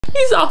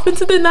He's off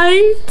into the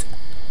night.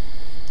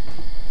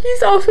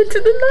 He's off into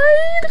the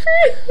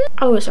night.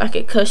 I wish I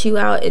could cuss you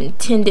out in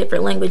 10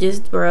 different languages,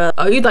 bruh.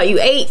 Oh, you thought you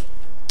ate?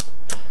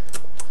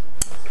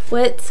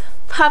 What's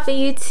poppin'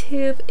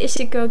 YouTube? It's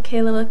your girl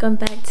Kayla. Welcome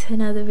back to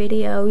another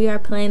video. We are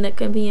playing the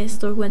convenience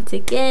store once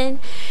again.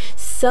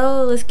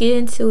 So let's get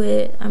into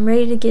it. I'm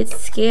ready to get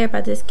scared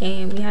by this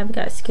game. We haven't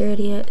got scared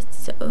yet,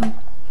 so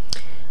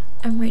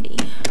I'm ready.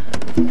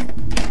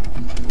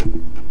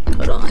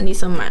 Hold on, I need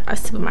some of my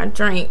sip of my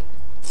drink.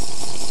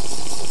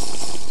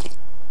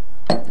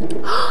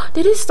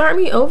 Did it start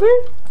me over?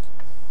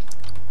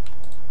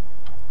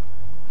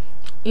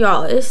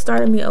 Y'all, it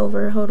started me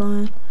over. Hold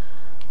on.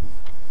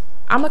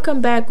 I'm gonna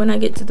come back when I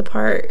get to the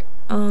part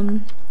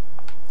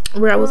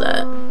where I was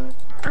at.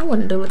 I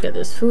wanted to look at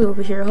this food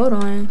over here. Hold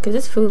on, because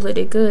this food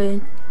looked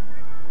good.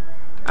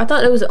 I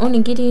thought it was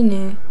onigiri in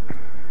there.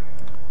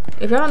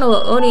 If y'all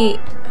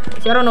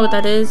don't know what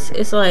that is,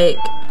 it's like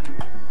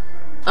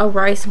a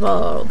rice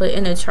ball but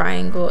in a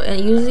triangle, and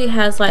it usually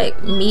has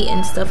like meat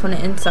and stuff on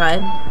the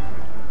inside.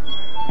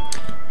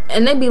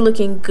 And they be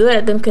looking good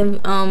at them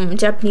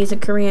Japanese and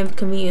Korean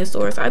convenience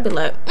stores. I'd be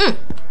like, oh,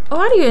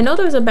 I didn't even know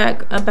there was a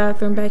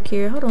bathroom back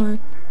here. Hold on.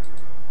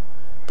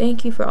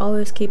 Thank you for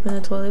always keeping the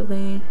toilet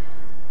clean.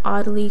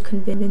 Oddly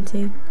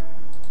convincing.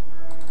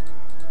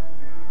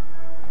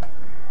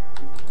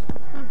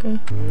 Okay.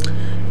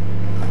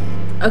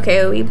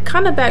 Okay, we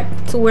kind of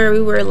back to where we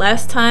were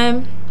last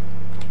time.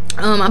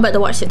 I'm about to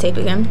watch the tape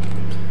again.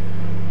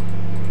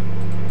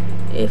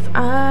 If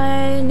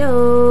I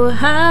know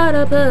how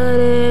to put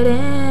it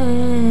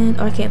in.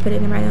 Oh, I can't put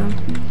it in right now.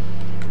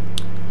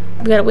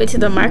 We gotta wait till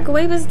the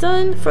microwave is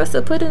done for us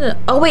to put it in.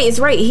 Oh wait, it's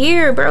right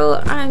here, bro.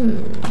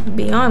 I'm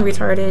beyond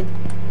retarded.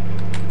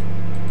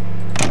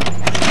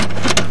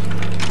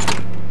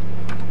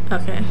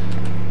 Okay.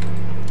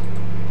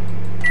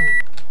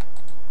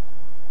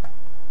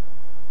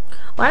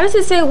 Why does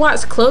it say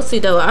watch closely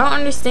though? I don't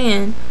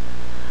understand.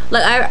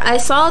 Like I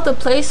saw the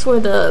place where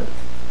the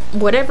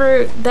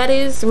whatever that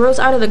is rose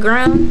out of the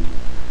ground,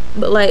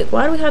 but like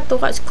why do we have to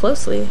watch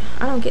closely?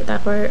 I don't get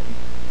that part.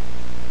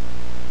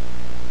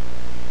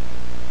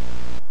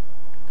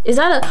 Is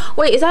that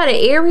an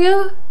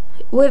area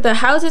where the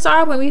houses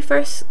are when we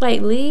first like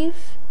leave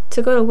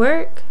to go to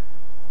work?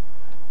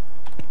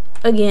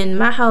 Again,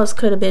 my house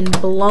could have been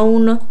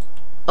blown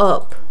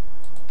up.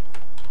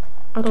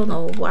 I don't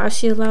know why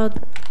she allowed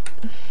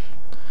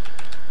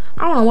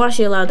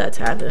that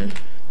to happen.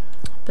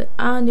 But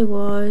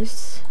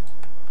anyways.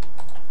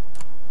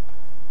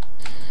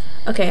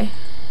 Okay.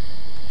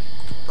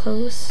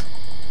 Close.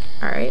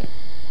 Alright.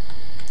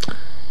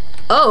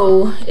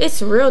 Oh,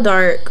 it's real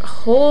dark.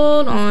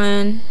 Hold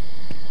on.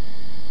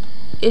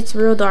 It's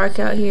real dark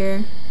out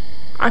here.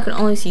 I can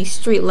only see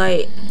street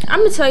light.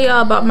 I'm gonna tell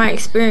y'all about my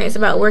experience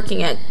about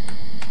working at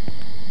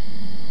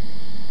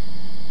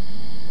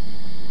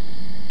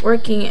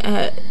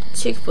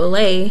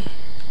Chick-fil-A.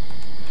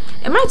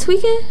 Am I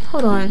tweaking?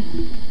 Hold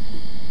on.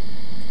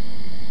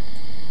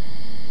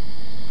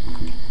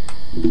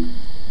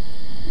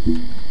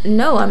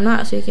 No, I'm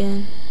not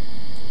tweaking.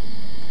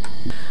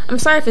 I'm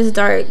sorry if it's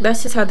dark.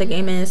 That's just how the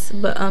game is.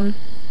 But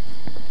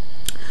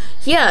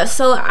yeah,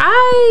 so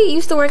I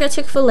used to work at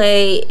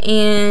Chick-fil-A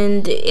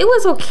and it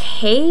was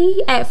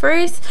okay at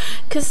first,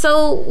 because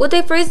so what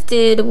they first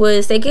did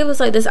was they gave us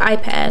like this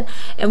iPad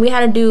and we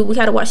had to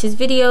watch these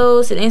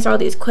videos and answer all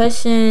these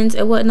questions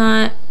and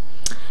whatnot.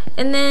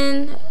 And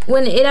then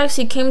when it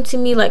actually came to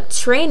me like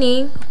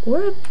training,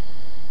 where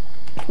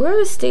are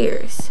the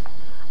stairs?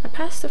 I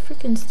passed the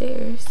freaking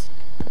stairs.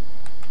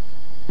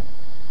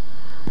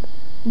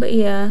 But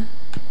yeah,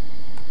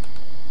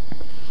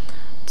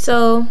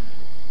 so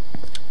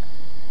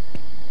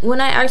when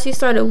I actually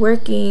started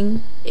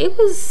working, it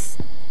was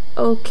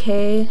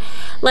okay.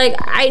 Like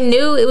I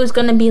knew it was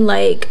gonna be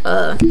like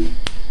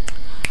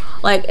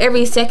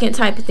every second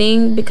type of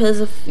thing, because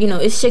of, you know,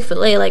 it's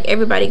Chick-fil-A. Like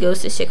everybody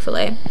goes to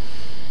Chick-fil-A.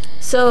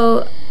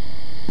 So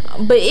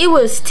but it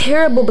was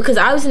terrible because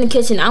I was in the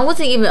kitchen. I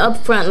wasn't even up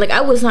front. Like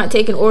I was not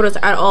taking orders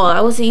at all.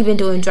 I wasn't even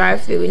doing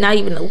drive-through, not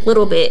even a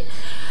little bit.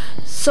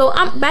 So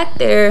I'm back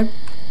there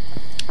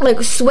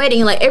like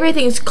sweating, like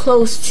everything's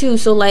close too.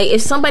 So like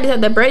if somebody's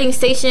at the breading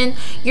station,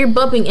 you're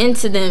bumping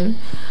into them,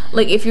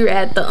 like if you're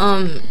at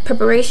the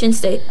preparation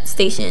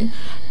station.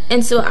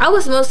 And so I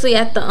was mostly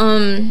at the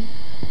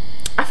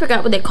I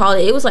forgot what they called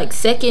it. It was like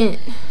second,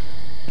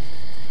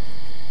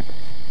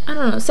 I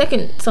don't know,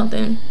 second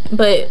something,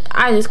 but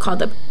I just called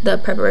the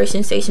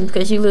preparation station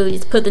because you literally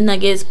just put the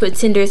nuggets, put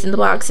tenders in the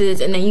boxes,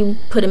 and then you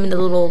put them in the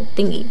little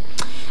thingy.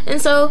 And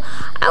so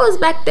I was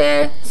back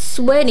there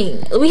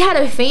sweating. We had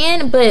a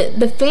fan, but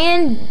the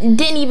fan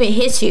didn't even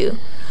hit you.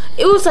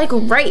 It was like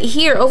right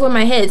here over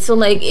my head, so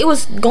like it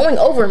was going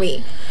over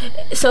me.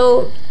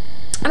 So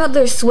I'm up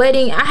there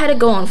sweating. I had to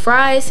go on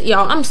fries.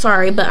 Y'all, I'm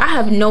sorry, but I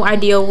have no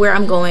idea where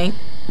I'm going.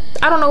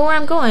 I don't know where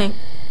I'm going.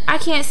 I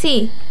can't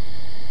see.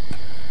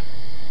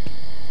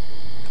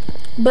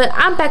 But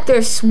I'm back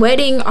there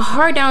sweating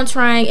hard down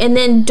trying, and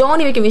then don't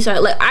even get me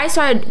started. Like I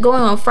started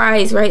going on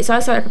fries, right? So I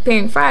started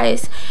preparing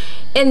fries,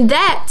 And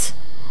that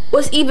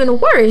was even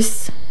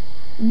worse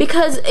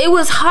because it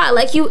was hot.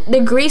 Like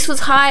the grease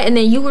was hot, and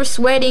then you were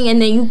sweating,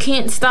 and then you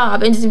can't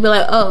stop and just be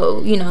like,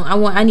 oh, you know,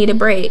 I need a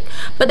break.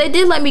 But they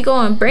did let me go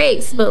on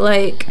breaks, but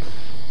like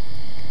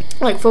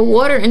for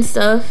water and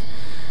stuff.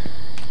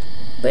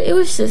 But it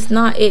was just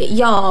not it,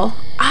 y'all.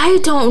 I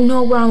don't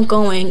know where I'm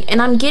going,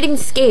 and I'm getting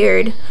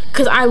scared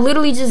because I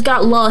literally just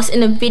got lost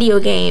in a video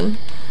game.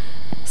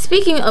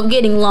 Speaking of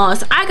getting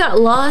lost, I got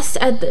lost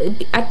at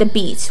the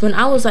beach when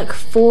I was like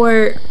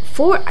four.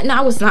 No,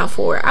 I was not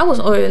 4. I was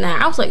older than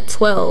that. I was like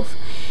 12.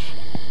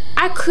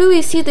 I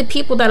clearly see the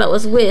people that I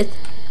was with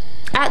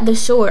at the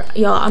shore.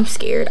 Y'all, I'm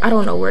scared. I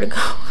don't know where to go.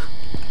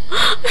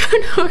 I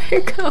don't know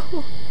where to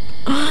go.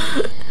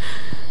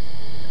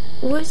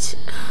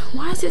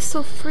 Why is it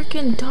so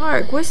freaking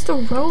dark? Where's the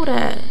road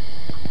at?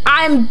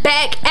 I'm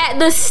back at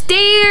the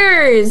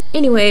stairs.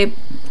 Anyway,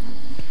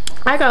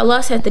 I got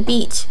lost at the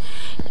beach,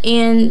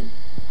 and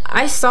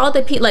I saw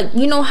the people, like,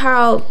 you know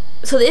how,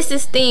 so there's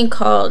this thing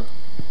called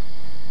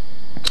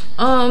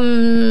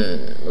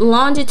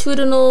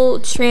longitudinal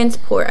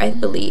transport, I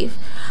believe.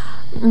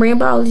 Marine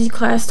biology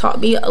class taught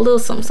me a little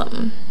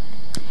something.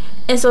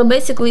 And so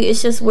basically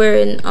it's just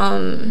when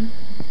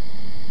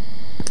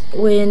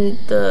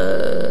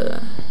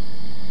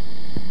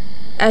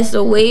as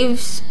the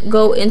waves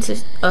go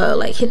into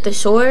like hit the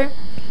shore,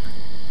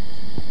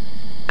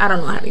 I don't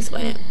know how to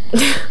explain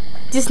it.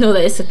 Just know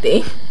that it's a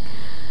thing.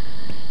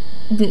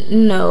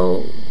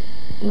 No,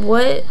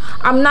 what?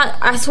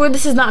 I swear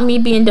this is not me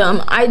being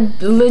dumb. I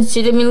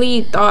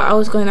legitimately thought I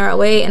was going the right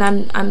way, and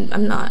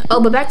I'm not.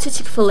 Oh, but back to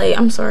Chick-fil-A.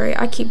 I'm sorry,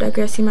 I keep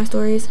digressing my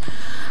stories.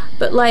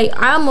 But like,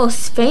 I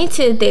almost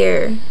fainted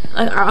there.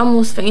 Like, I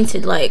almost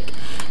fainted. Like,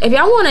 if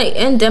y'all want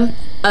an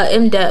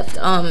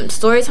in-depth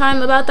story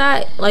time about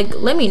that, like,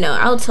 let me know.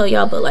 I'll tell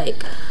y'all. But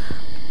like,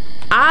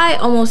 I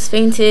almost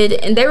fainted,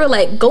 and they were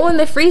like, go in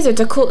the freezer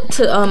to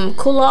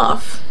cool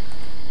off.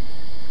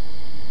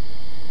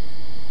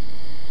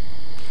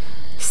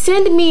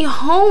 Send me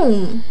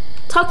home.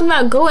 Talking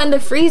about go in the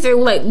freezer,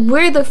 like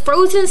where the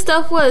frozen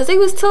stuff was. They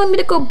was telling me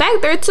to go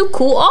back there to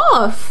cool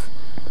off.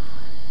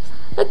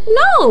 Like,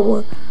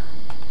 no.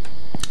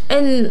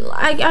 And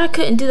I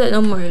couldn't do that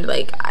no more.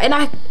 Like,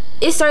 and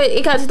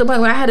it got to the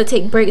point where I had to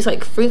take breaks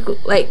like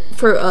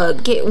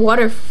get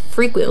water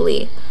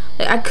frequently.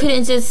 Like, I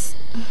couldn't just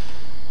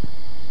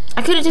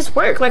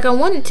work like I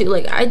wanted to.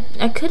 Like,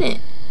 I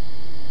couldn't.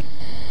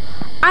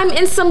 I'm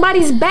in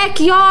somebody's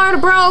backyard,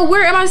 bro.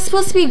 Where am I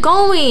supposed to be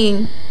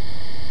going?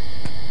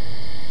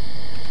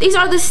 These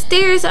are the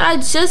stairs that I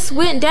just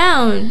went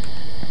down.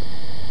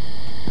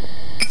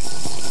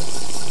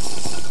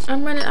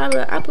 I'm running out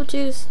of apple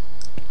juice.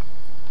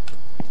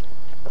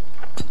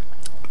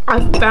 I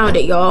found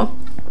it, y'all.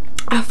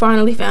 I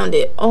finally found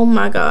it. Oh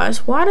my gosh.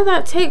 Why did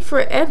that take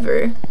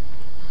forever?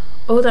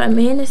 Oh, that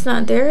man is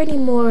not there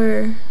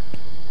anymore.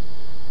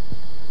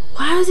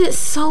 Why is it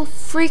so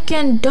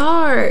freaking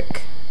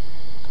dark?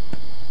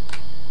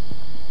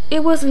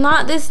 It was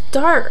not this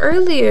dark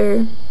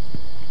earlier.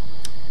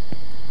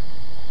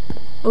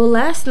 Well,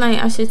 last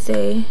night, I should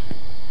say.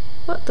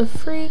 What the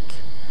freak?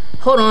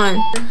 Hold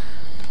on.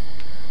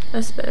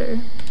 That's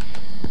better.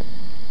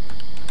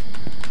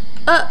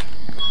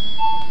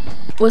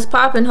 What's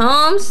poppin',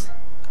 Holmes?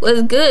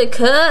 What's good,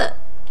 cut?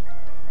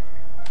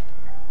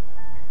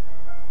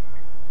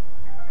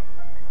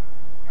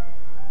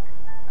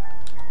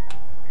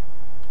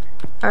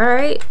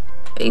 Alright.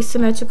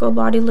 Asymmetrical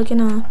body looking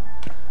on.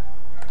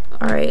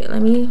 Alright,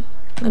 let me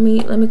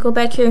go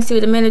back here and see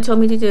what the man told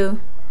me to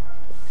do.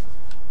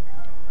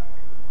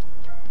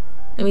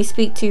 Let me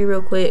speak to you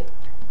real quick.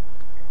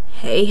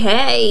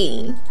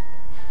 Hey.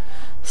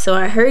 So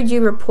I heard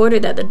you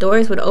reported that the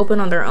doors would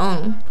open on their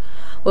own.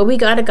 Well, we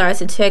got a guy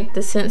to check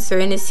the sensor,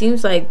 and it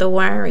seems like the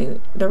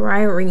wiring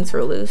rings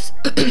were loose.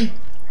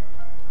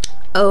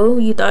 Oh,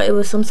 you thought it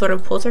was some sort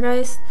of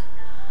poltergeist?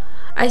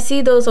 I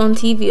see those on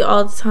TV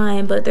all the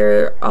time, but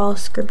they're all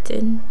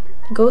scripted.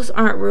 Ghosts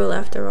aren't real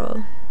after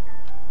all.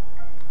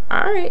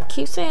 Alright,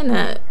 keep saying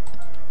that.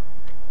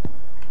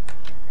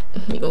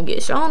 You gonna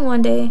get shown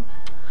one day.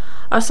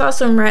 I saw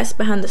some rats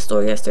behind the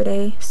store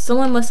yesterday.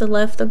 Someone must have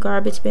left the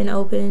garbage bin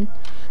open.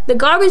 The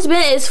garbage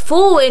bin is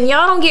full and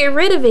y'all don't get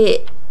rid of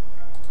it.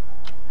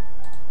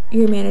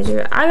 Your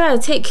manager. I gotta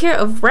take care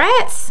of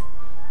rats?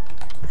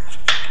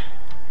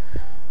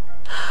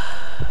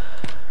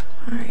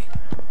 Alright.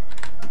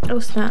 Oh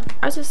snap.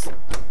 What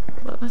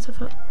the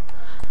fuck?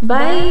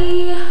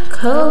 Bye,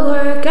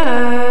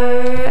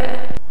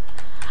 coworker.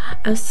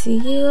 I'll see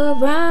you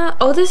around.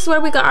 Oh, this is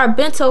where we got our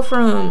bento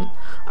from.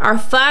 Our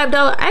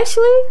 $5.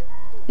 Actually,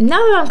 now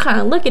that I'm kind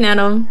of looking at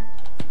them,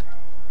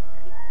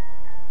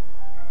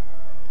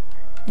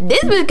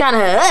 this was kind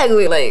of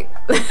ugly. Like,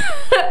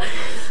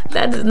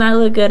 that does not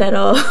look good at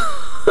all.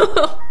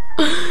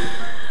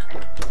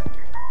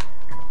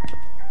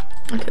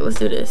 Okay, let's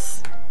do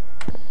this.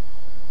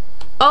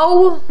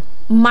 Oh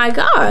my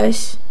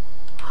gosh.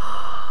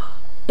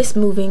 It's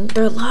moving.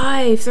 They're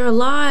alive. They're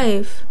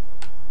alive.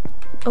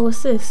 Oh,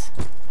 what's this?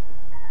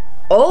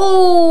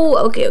 Oh,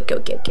 okay. We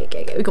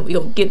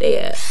gonna get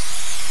their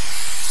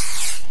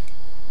ass.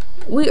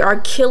 We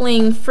are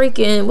killing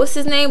freaking, what's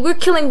his name? We're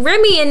killing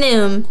Remy and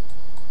them.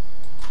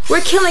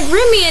 We're killing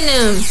Remy and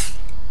them.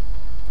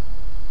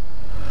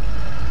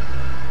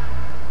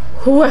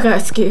 Ooh, I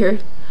got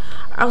scared.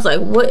 I was like,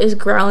 what is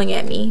growling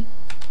at me?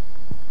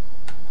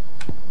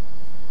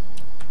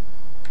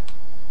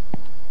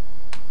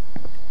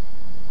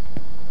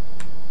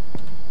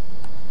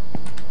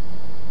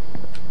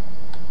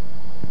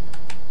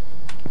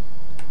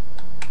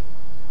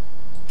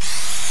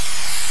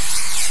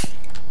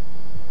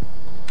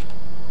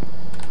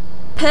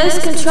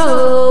 Pest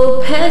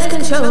control, pest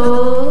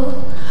control.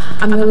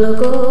 I'm your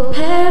local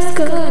pest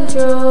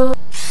control.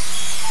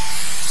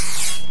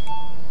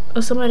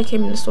 Oh, somebody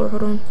came in the store.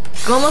 Hold on.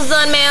 I'm almost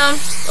done, ma'am.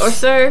 Or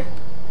sir.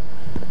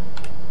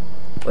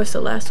 Where's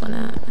the last one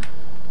at?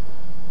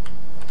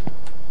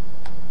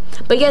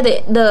 But yeah,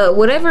 the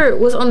whatever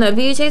was on the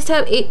VHS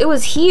tab, it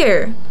was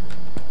here.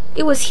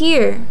 It was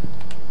here.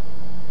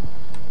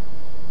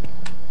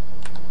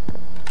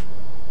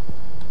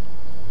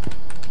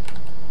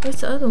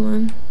 Where's the other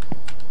one?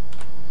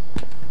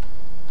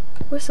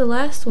 Where's the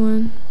last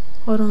one?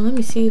 Hold on, let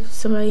me see if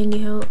somebody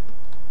need help.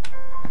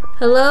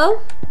 Hello?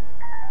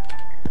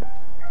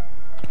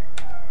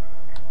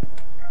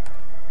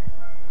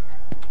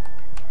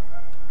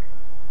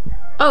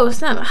 Oh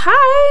snap.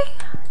 Hi!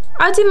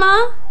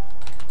 Ajima?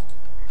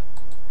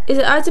 Is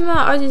it Ajima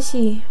or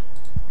Ajishi?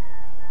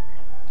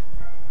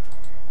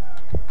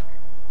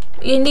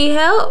 You need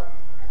help?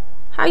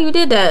 How you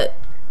did that?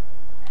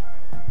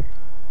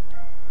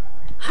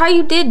 How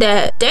you did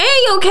that?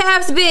 Dang, your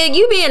calf's big.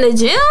 You be in the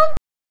gym?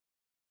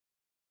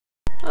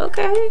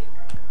 Okay.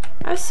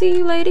 I see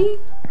you, lady.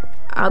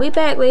 I'll be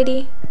back,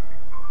 lady.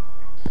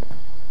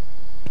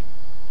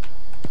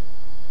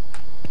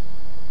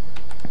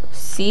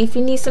 See if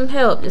you need some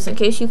help, just in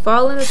case you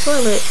fall in the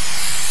toilet.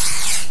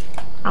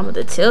 I'm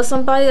gonna tell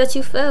somebody that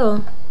you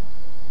fell.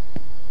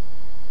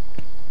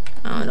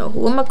 I don't know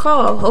who I'm gonna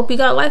call. Hope you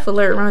got life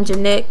alert around your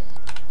neck.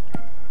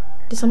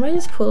 Did somebody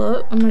just pull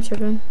up? I'm not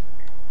tripping.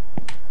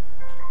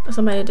 Oh,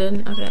 somebody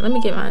did. Okay, let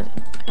me get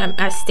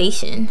my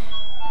station.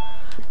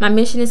 My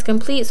mission is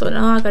complete, so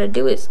now all I gotta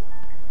do is.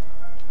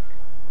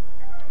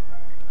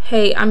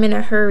 Hey, I'm in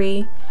a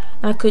hurry.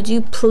 Now, could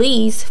you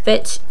please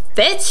fetch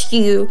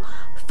you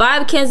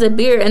 5 cans of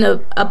beer and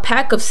a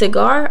pack of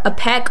cigar? A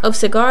pack of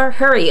cigar?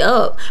 Hurry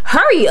up!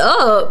 Hurry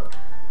up!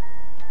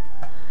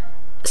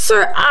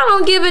 Sir, I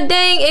don't give a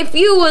dang if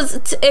you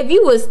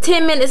was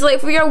 10 minutes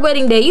late for your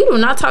wedding day. You do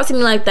not talk to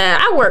me like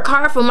that. I work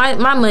hard for my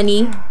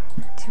money.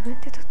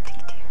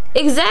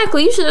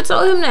 Exactly. You should have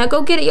told him that.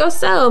 Go get it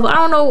yourself. I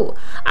don't know.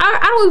 I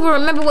don't even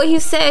remember what he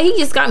said. He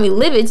just got me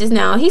livid just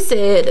now. He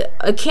said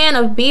a can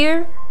of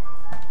beer.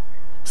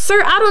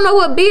 Sir, I don't know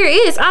what beer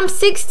is. I'm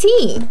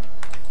 16.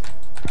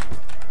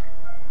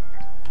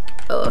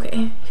 Oh,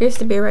 okay. Here's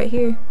the beer right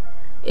here.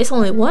 It's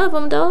only one of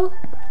them though.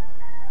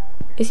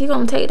 Is he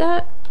gonna take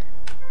that?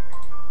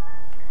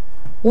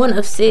 1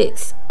 of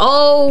 6.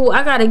 Oh,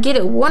 I gotta get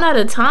it one at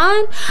a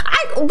time?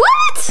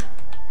 What?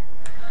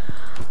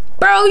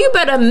 Bro, you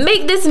better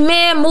make this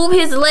man move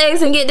his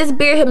legs and get this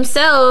beer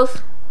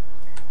himself.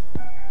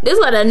 This is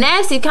like a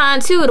nasty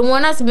kind too, the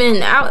one that's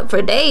been out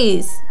for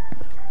days.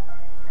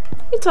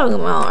 You talking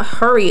about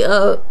hurry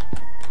up?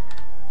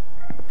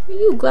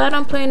 You glad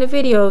I'm playing a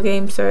video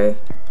game, sir?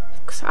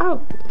 Cause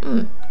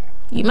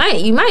you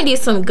might need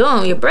some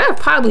gum. Your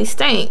breath probably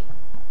stank.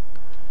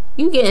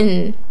 You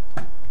getting,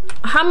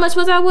 how much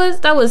was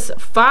that? That was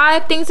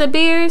 5 things of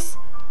beer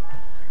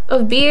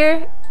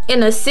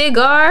and a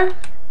cigar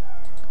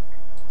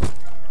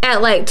at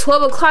like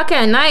 12 o'clock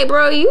at night,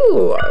 bro.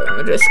 You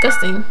are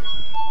disgusting.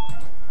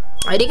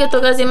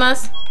 Arigatou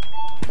gozaimasu.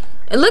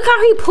 And look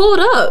how he pulled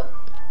up.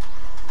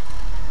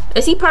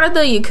 Is he part of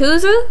the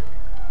Yakuza?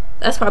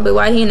 That's probably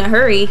why he in a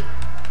hurry.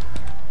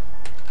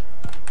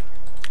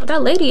 Oh,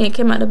 that lady ain't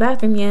came out the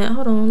bathroom yet.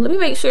 Hold on, let me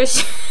make sure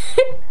she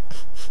let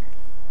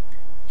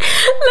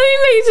me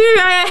make sure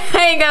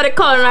I ain't gotta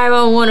call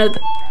 911.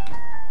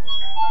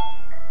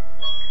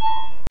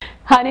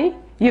 Honey,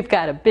 you've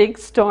got a big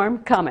storm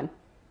coming.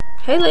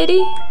 Hey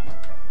lady.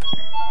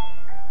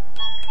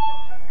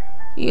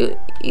 You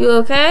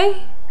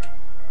okay?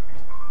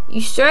 You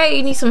straight?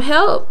 You need some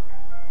help?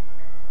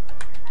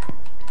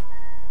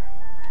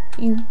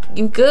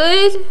 You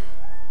good?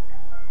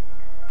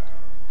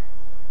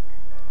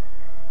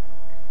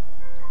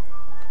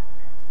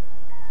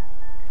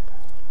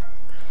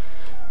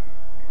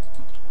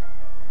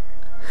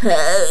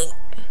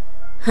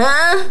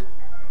 Huh?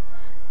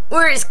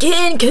 Where's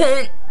Ken?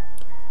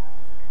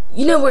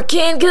 You know where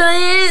Ken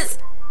is?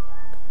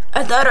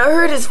 I thought I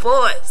heard his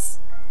voice.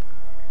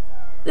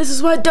 This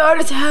is my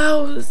daughter's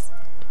house.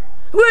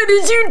 What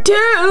did you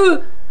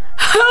do?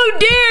 How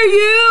dare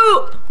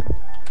you?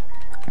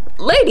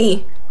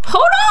 Lady,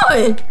 hold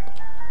on.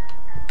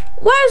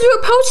 Why is you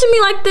approaching me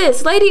like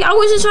this? Lady, I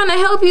was just trying to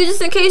help you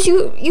just in case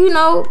you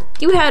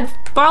had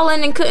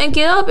fallen and couldn't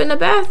get up in the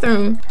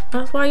bathroom.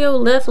 That's why your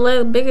left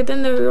leg bigger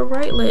than your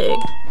right leg.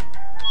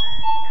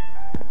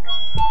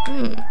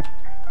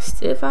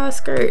 Stiff ass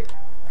skirt.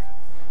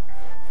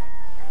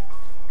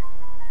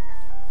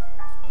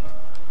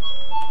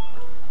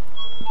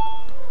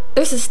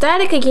 There's a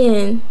static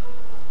again.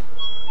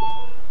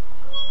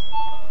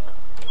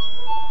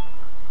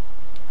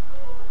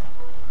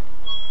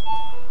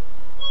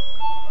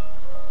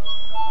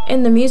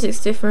 And the music's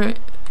different.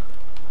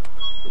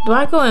 Do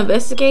I go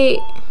investigate?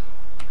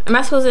 Am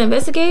I supposed to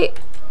investigate?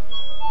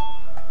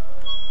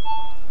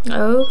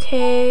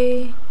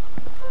 Okay.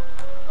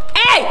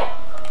 Hey!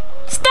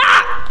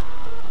 Stop!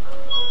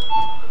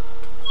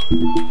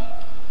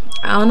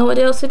 I don't know what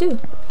else to do.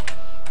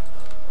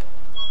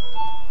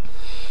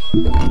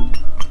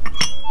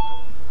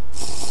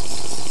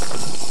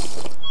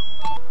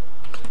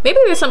 Maybe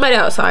there's somebody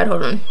outside.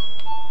 Hold on.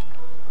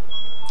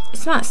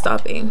 It's not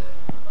stopping.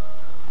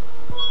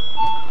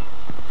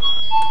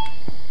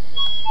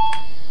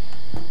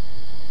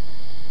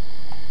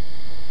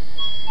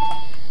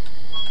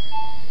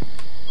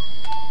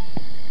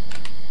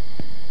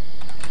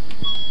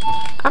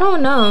 I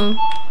don't know.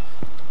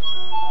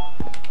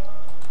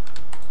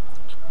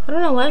 I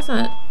don't know why it's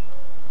not.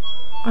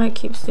 Why it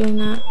keeps doing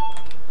that.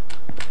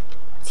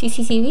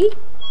 CCTV?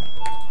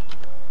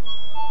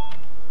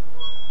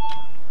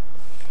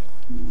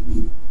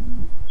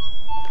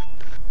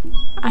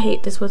 I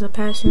hate this with a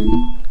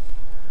passion.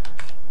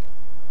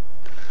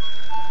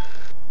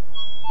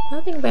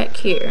 Nothing back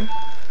here.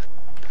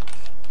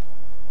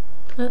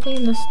 Nothing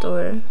in the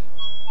store.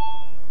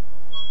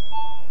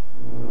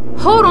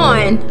 Hold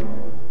on!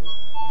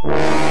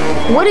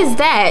 What is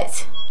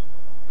that?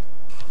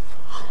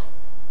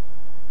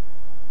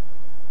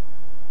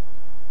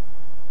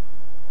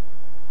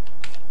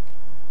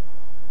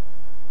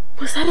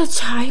 Was that a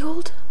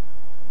child?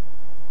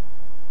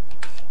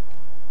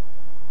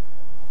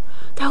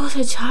 That was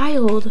a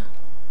child.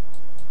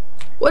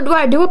 What do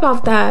I do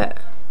about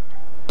that?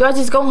 Do I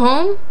just go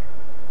home?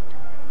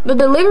 The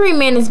delivery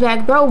man is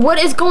back, bro. What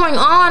is going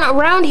on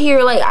around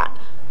here? Like,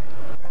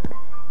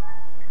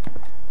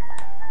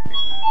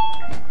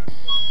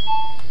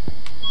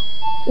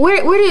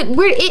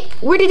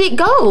 where did it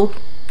go?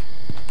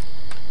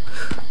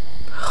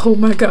 Oh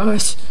my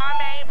gosh.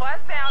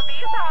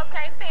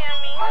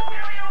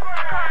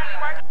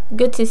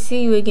 Good to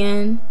see you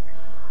again.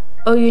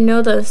 Oh, you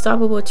know the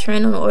unstoppable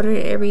trend on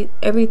ordering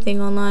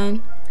everything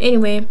online.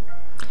 Anyway,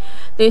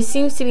 there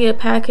seems to be a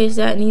package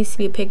that needs to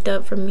be picked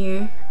up from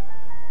here.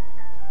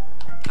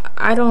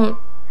 I don't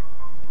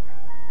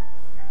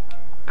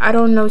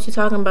know what you're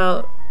talking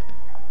about.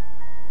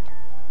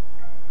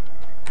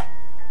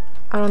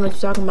 I don't know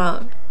what you're talking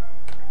about.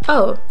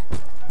 Oh.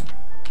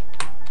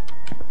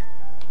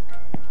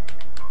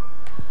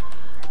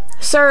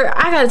 Sir,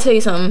 I gotta tell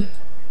you something.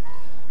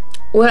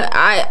 Well,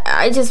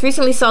 I just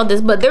recently saw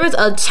this, but there was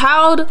a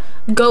child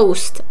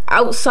ghost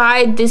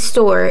outside this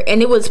store,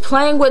 and it was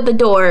playing with the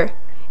door,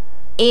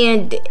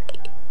 and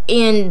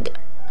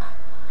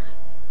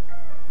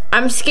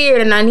I'm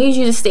scared, and I need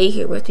you to stay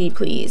here with me,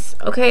 please,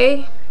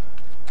 okay?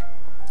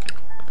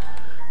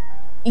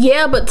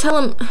 Yeah, but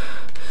tell him.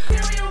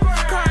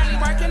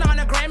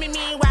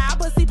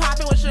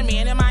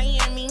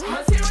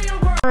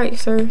 Alright,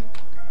 sir.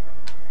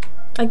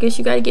 I guess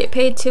you gotta get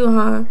paid too,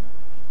 huh?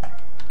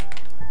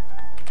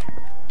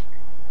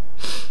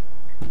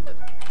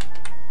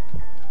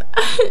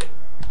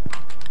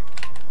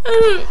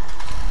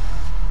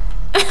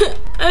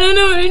 I don't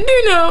know what to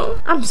do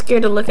now. I'm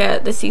scared to look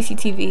at the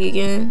CCTV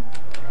again.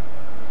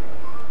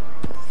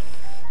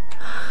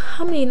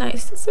 How many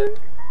nights, sir?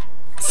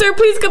 Sir,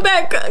 please come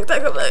back.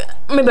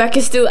 Maybe I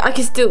can still.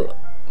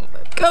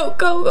 Go.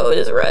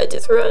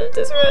 Just run.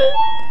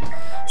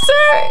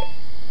 Sir!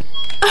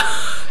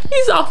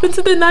 He's off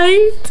into the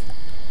night.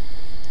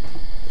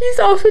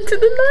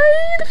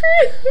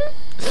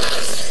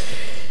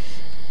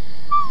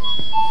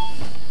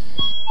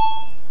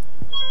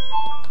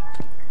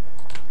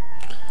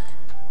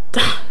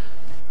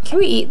 Can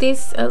we eat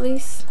these at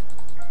least?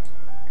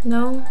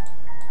 No?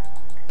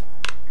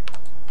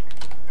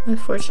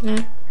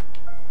 Unfortunate.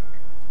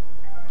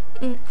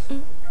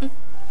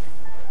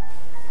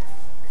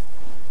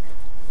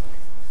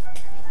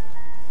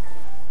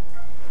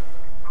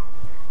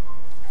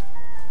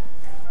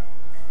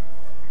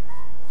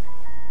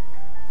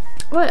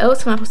 What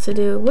else am I supposed to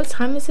do? What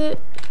time is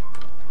it?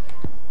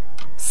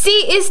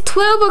 See, it's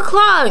 12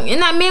 o'clock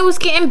and that man was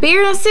getting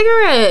beer and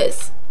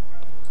cigarettes.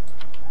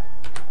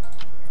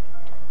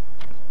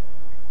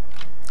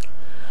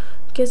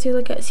 Guess we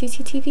look at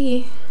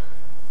CCTV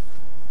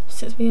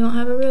since we don't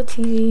have a real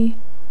TV.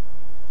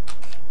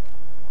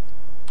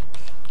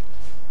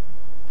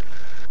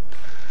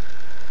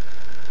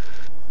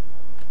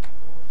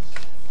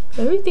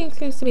 Everything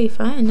seems to be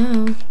fine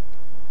now.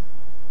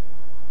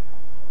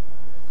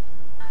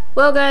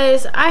 Well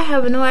guys, I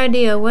have no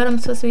idea what I'm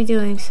supposed to be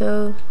doing,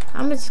 so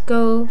I'm gonna just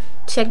go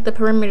check the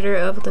perimeter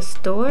of the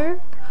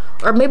store,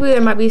 or maybe there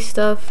might be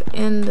stuff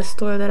in the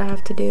store that I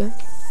have to do.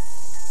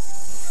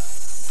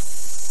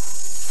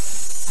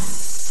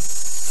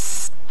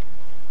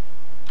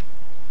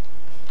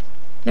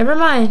 Never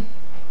mind.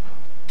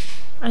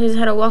 I just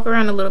had to walk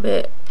around a little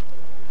bit.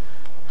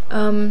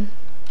 I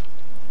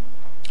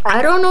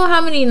don't know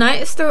how many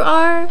nights there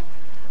are,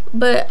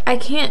 but I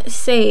can't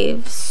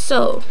save,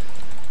 so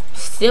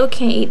still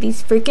can't eat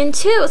these freaking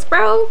chips,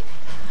 bro.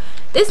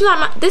 This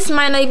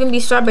might not even be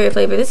strawberry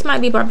flavor. This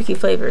might be barbecue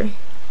flavor.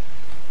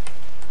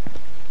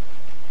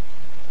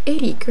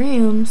 80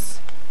 grams.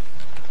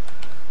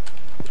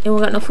 And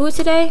we got no food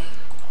today.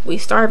 We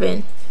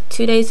starving.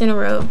 2 days in a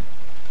row.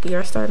 We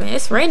are starving.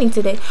 It's raining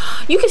today.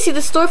 You can see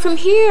the store from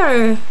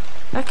here.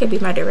 That could be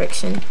my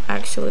direction,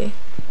 actually.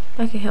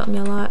 That could help me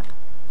a lot.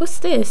 What's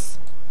this?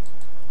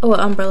 Oh, an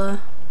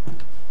umbrella.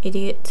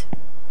 Idiot.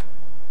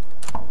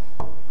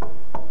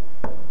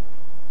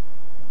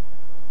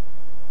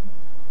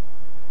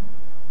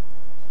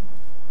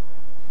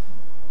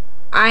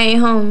 I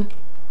ain't home.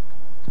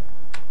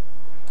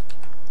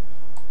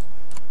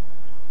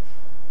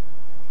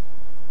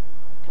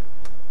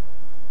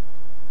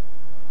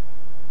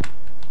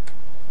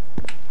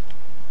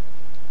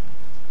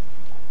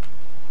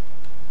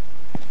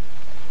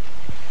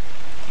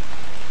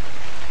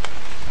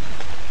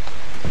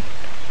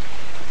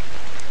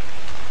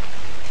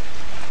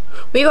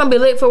 We gonna be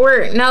late for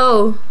work.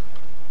 No.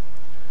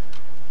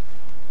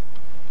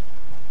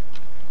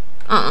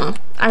 I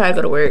gotta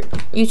go to work.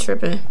 You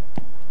tripping.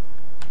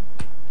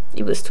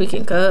 You was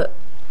tweaking, cut.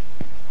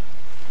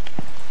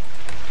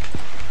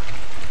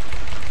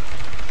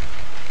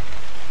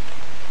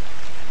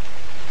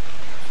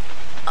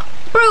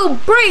 Bro,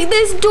 break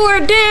this door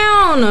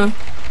down.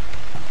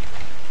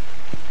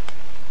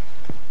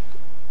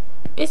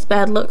 It's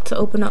bad luck to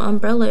open an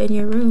umbrella in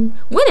your room.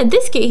 When did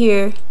this get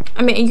here?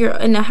 I mean,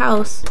 in the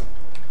house.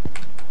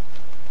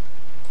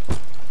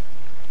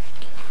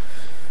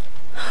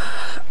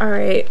 All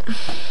right.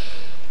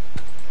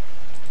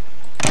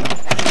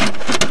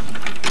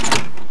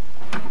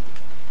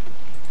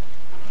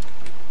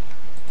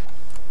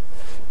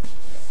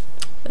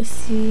 Let's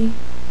see.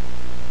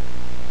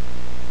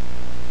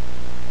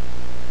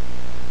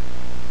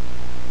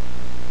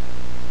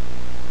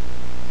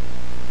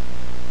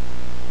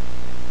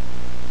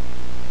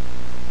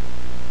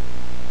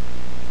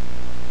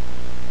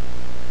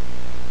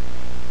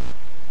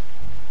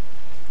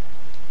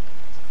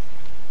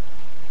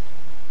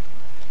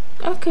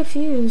 I'm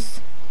confused.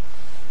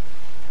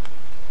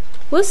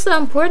 What's the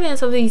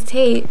importance of these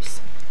tapes?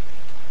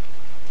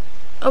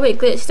 Oh wait,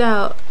 glitched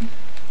out.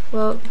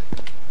 Well,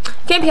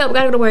 can't be helped,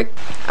 gotta go to work.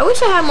 I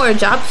wish I had more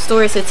job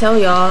stories to tell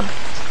y'all,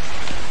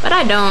 but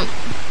I don't.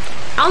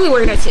 I only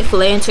work at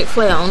Chick-fil-A and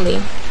Chick-fil-A only.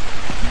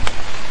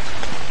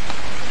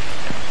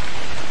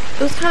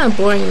 It was kind of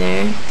boring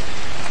there.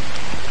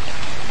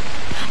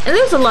 And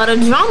there's a lot of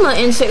drama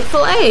in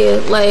Chick-fil-A.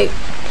 Like,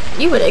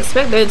 you would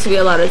expect there to be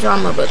a lot of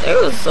drama, but there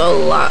was a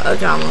lot of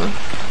drama.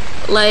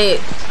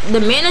 Like, the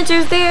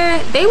managers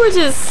there, they were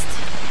just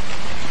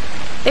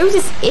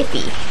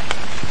iffy.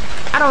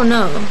 I don't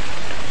know.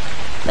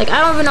 Like,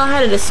 I don't even know how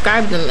to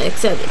describe them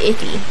except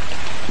iffy.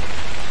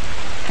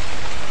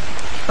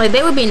 Like,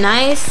 they would be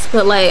nice,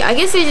 but like, I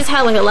guess they just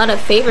had like a lot of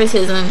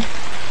favoritism.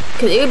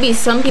 Cause it would be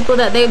some people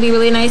that they would be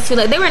really nice to.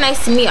 Like, they were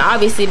nice to me,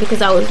 obviously,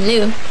 because I was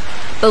new.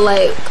 But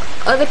like,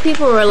 other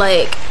people were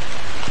like,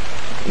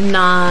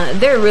 nah,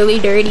 they're really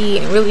dirty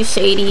and really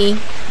shady.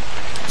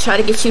 Try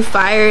to get you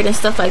fired and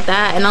stuff like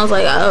that. And I was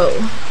like, oh,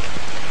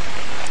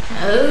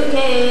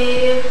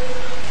 okay.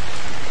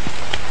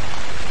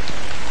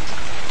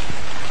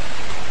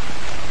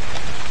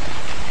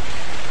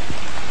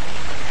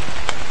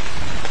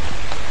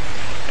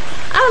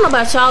 I don't know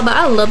about y'all, but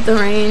I love the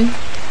rain.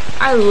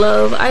 I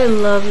love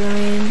the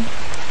rain.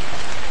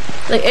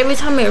 Like, every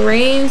time it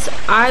rains,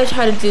 I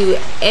try to do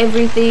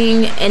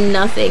everything and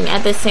nothing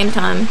at the same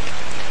time.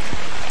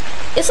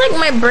 It's like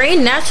my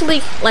brain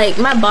naturally, like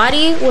my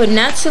body would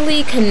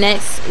naturally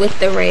connect with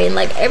the rain.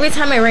 Like, every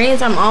time it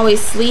rains, I'm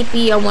always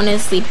sleepy. I want to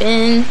sleep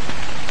in.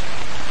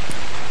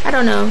 I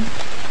don't know.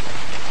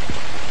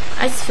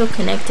 I just feel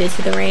connected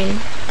to the rain.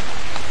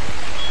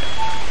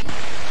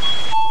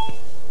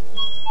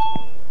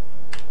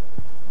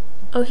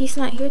 Oh, he's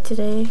not here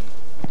today.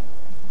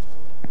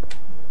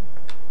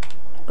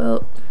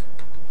 Well,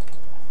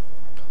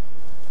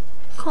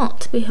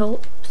 can't be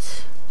helped.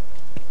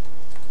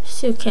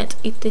 Still can't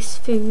eat this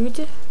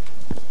food.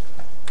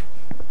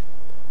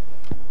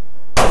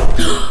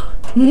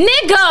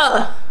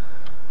 Nigga!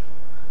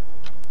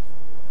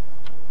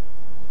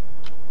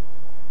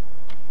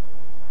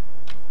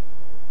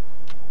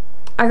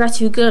 I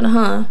got you good,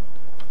 huh?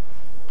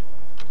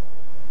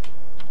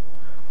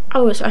 I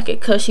wish I could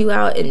cuss you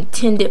out in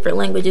 10 different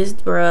languages,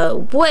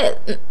 bruh.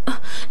 What?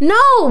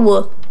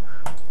 No!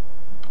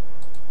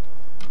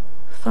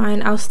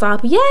 Fine, I'll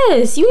stop.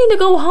 Yes, you need to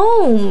go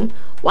home.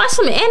 Watch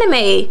some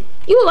anime.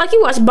 You look like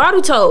you watch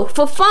Boruto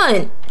for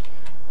fun.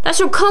 That's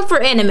your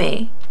comfort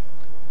anime.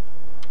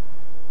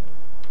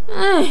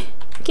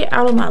 Get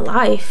out of my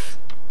life.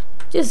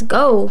 Just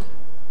go.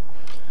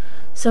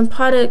 Some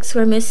products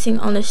were missing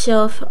on the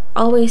shelf.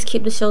 Always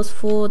keep the shelves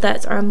full.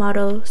 That's our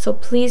motto. So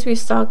please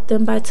restock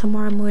them by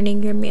tomorrow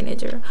morning, your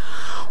manager.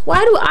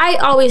 Why do I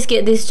always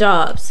get these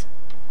jobs?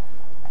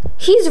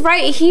 He's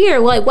right here.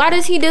 Like, why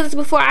does he do this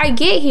before I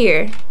get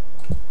here?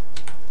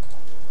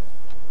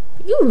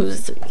 You.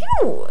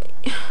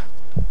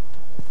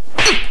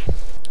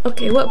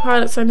 Okay, what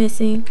products are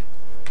missing?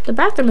 The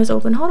bathroom is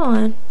open. Hold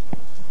on.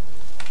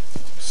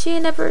 She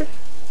ain't never.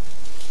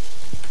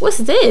 What's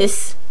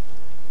this?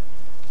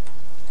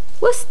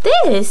 What's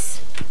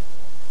this?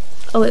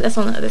 Oh wait, that's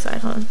on the other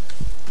side. Hold on.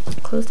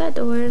 Close that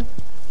door.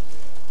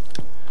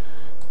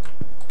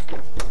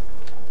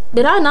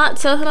 Did I not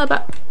tell him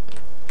about?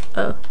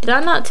 Oh, did I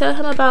not tell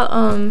him about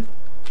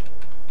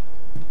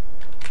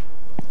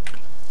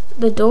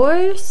the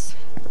doors?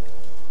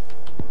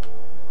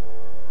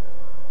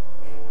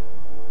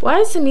 Why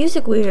is the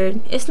music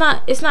weird? It's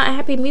not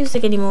happy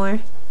music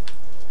anymore.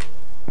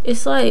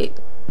 It's like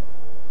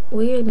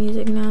weird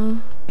music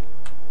now.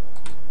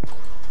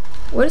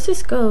 Where does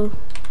this go?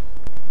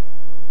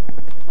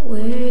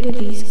 Where did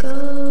these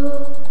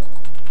go?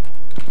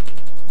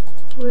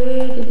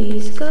 Where did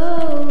these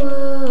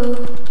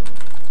go?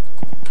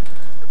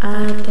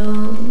 I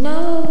don't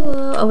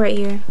know. Oh, right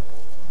here.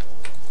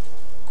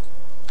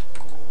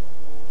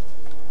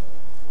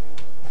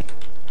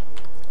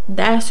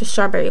 That's the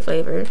strawberry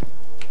flavor.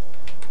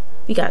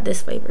 We got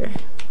this flavor.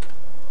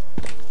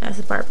 That's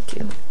a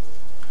barbecue.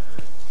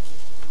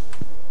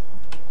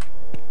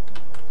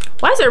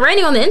 Why is it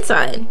raining on the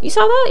inside? You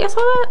saw that? Y'all saw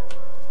that?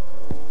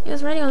 It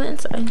was raining on the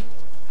inside.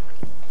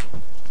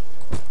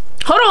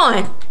 Hold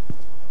on.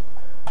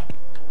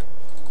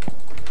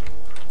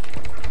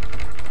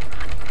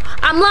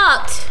 I'm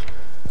locked.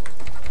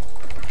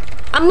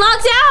 I'm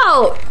locked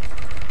out.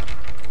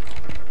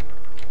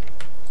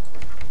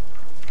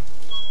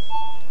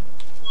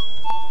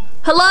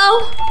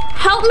 Hello?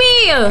 Help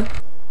me.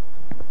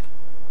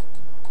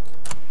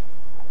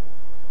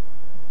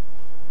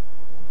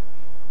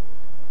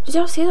 Did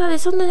y'all see that? Did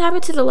something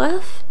happen to the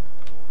left?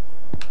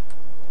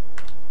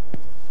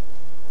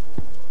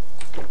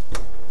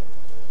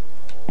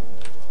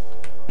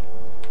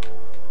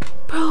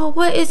 Bro,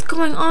 what is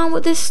going on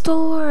with this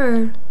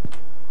store?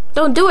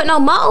 Don't do it no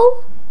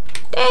more.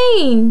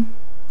 Dang.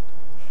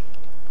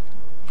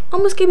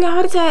 Almost gave me a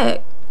heart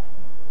attack.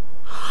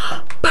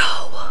 Bro.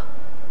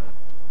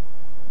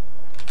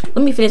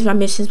 Let me finish my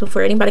missions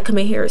before anybody come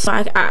in here.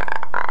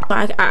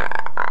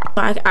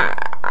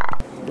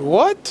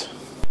 What?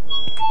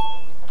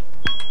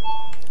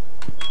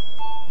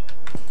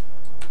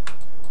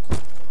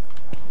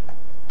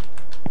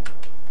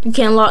 You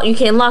can't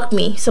lock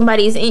me.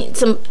 Somebody's in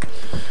some.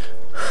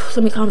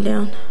 Let me calm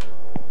down.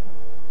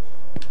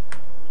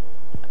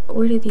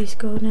 Where did these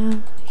go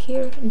now?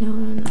 Here?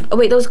 No. Oh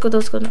wait, those go.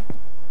 No.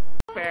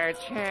 Spare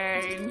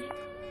change.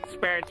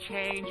 Spare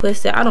change.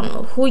 Listen, I don't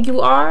know who you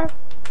are,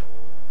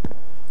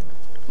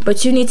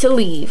 but you need to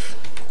leave.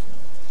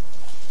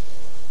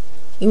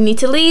 You need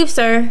to leave,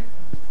 sir.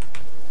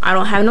 I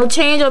don't have no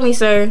change on me,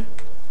 sir.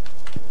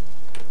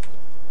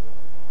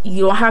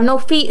 You don't have no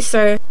feet,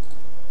 sir.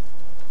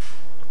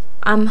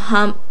 I'm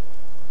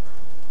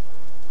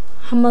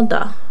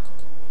Hamada.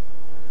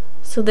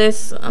 So there's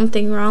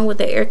something wrong with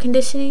the air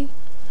conditioning?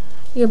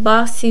 Your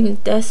boss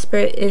seemed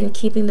desperate in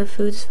keeping the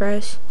foods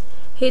fresh.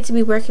 Hate to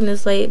be working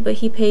this late, but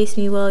he pays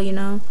me well, you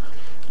know.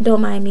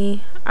 Don't mind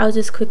me. I'll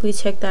just quickly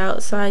check the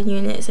outside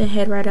units and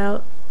head right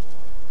out.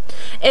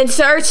 And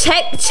sir,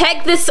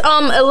 check this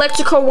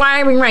electrical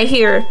wiring right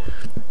here.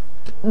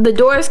 The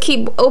doors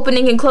keep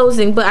opening and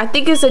closing, but I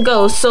think it's a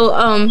ghost. So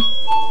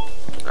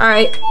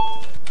alright.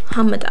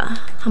 Hamada.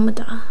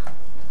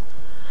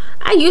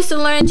 I used to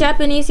learn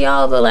Japanese,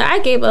 y'all, but like I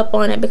gave up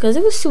on it because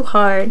it was too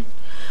hard.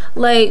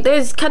 Like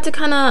there's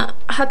katakana,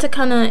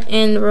 hatakana,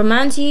 and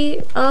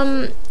romanji,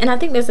 and I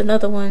think there's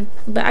another one,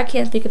 but I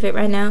can't think of it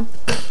right now.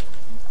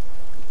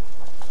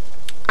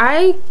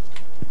 I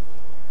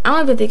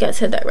don't even think I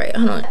said that right.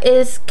 Hold on.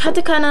 It's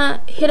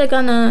katakana,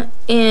 hiragana,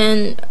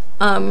 and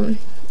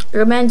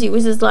romanji,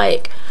 which is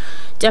like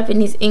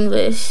Japanese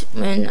English.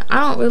 And I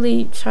don't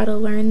really try to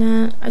learn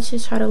that. I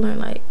just try to learn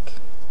like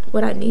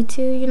what I need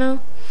to, you know.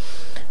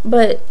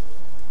 But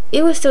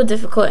it was still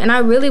difficult, and I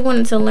really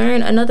wanted to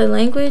learn another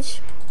language.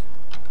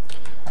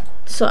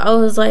 So I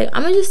was like,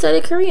 I'm gonna just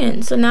study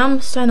Korean. So now I'm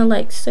trying to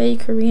like study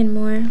Korean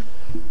more,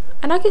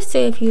 and I could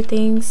say a few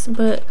things,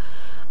 but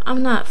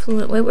I'm not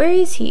fluent. Wait, where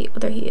is he? Oh,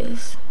 there he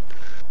is.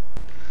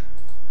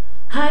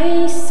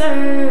 Hi,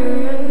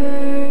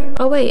 sir.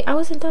 Oh wait, I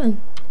wasn't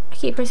done. I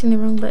keep pressing the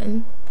wrong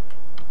button.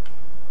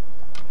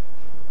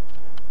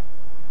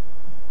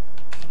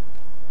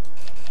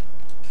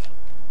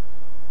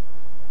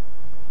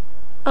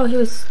 Oh, he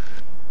was.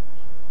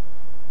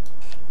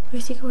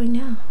 Where's he going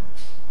now?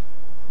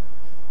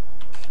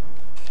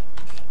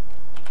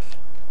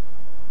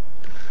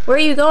 Where are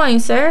you going,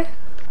 sir?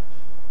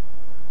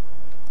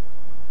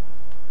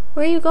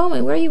 Where are you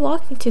going? Where are you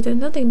walking to? There's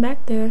nothing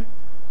back there.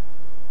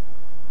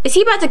 Is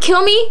he about to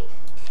kill me?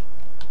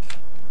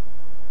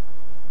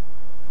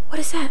 What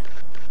is that?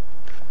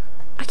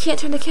 I can't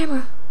turn the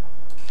camera.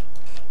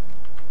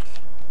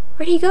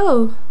 Where'd he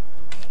go?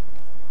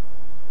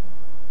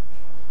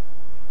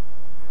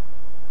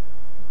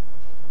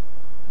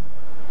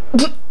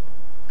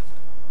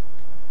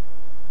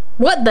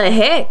 What the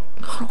heck?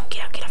 Hold on,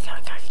 get out, get out, get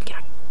out, get out, get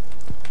out.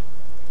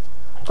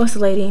 What's the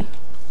lady?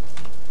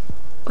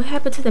 What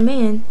happened to the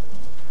man?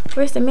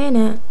 Where's the man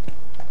at?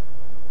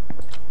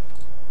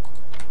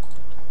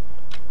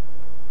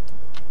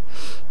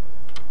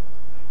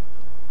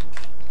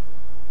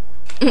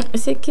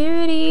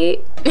 Security.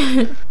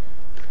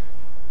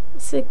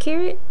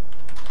 Security.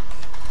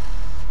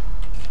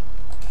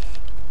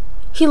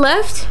 He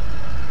left?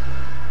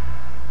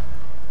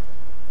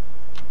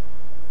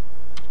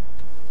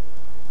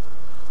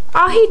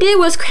 All he did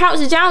was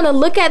crouch down and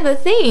look at the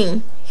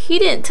thing. He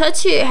didn't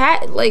touch it,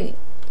 like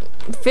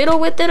fiddle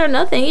with it or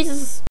nothing. He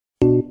just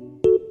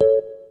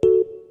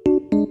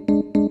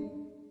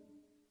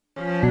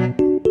and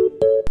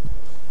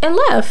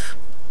left.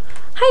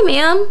 Hi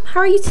ma'am,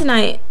 how are you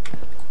tonight?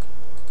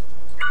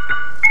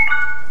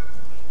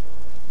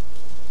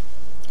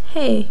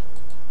 Hey,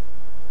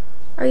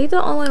 are you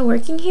the only one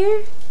working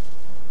here?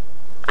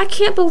 I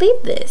can't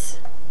believe this.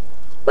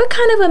 What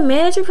kind of a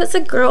manager puts a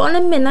girl on a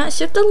midnight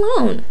shift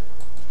alone?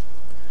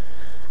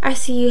 I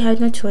see you had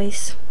no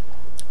choice.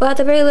 Well, at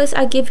the very least,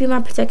 I give you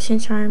my protection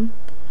charm.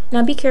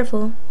 Now be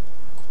careful.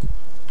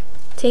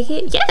 Take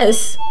it?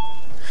 Yes!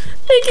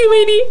 Thank you,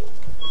 lady.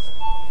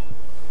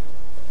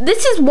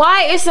 This is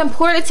why it's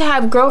important to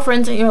have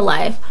girlfriends in your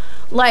life.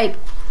 Like,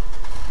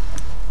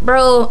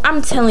 bro,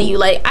 I'm telling you,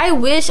 like, I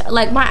wish,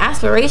 like, my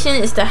aspiration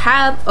is to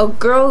have a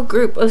girl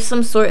group of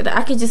some sort that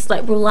I could just,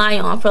 like, rely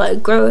on for,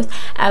 like, growth,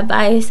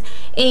 advice,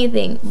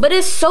 anything. But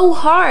it's so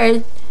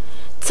hard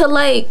to,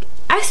 like,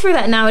 ask for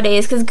that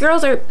nowadays, because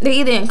girls they're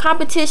either in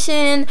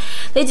competition,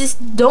 they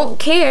just don't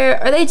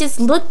care, or they just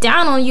look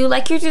down on you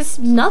like you're just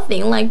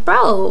nothing. Like,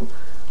 bro,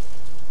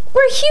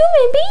 we're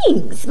human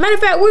beings. Matter of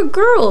fact, we're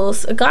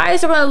girls.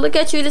 Guys are gonna look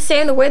at you the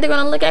same the way they're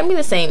gonna look at me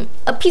the same.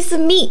 A piece of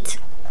meat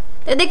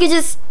that they could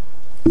just,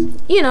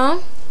 you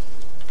know.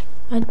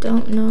 I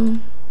don't know,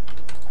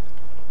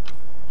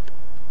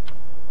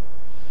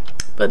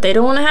 but they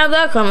don't want to have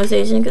that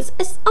conversation because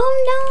it's,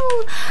 oh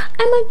no,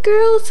 I'm a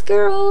girl's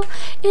girl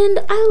and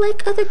I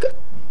like other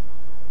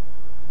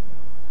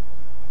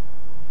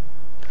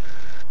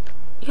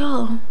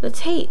Yo, the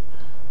tape.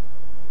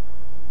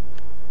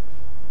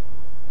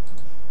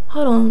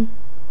 Hold on,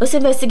 let's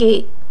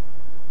investigate.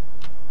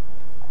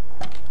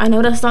 I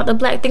know that's not the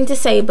black thing to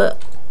say,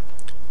 but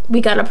we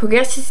gotta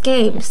progress this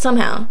game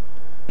somehow.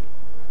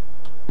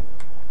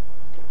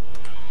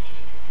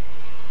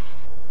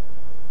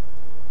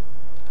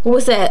 What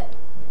was that?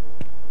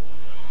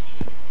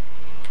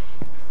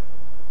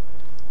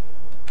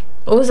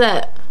 What was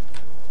that?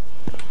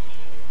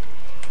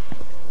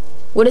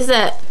 What is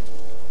that?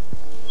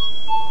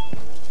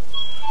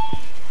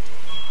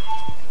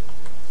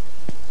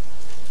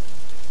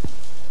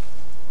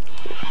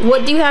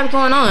 What do you have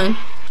going on?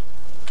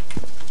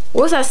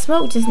 What was that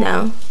smoke just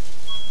now?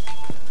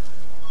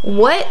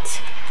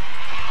 What?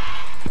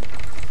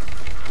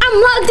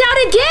 I'm locked out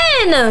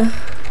again!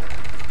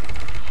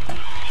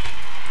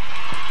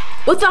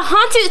 With a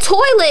haunted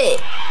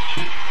toilet!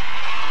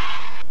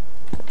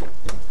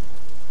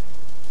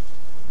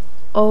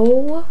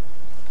 Oh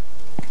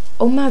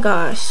my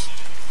gosh.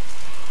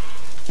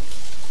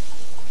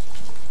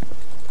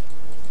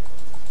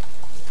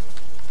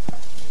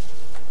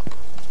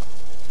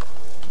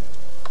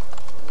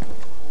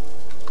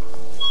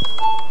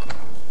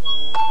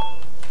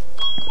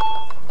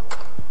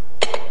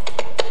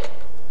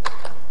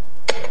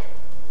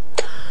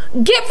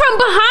 Get from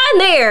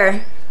behind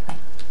there!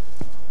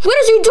 What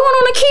is you doing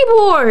on the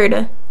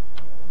keyboard?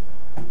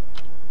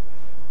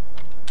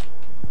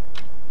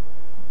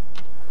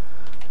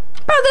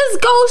 Bro, this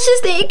ghost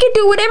just they can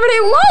do whatever they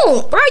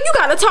want. Bro, you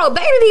gotta talk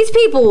back to these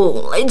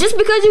people. Like, just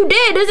because you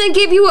dead doesn't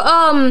give you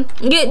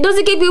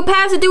doesn't give you a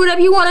pass to do whatever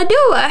you want to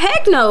do.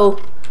 Heck no.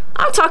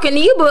 I'm talking to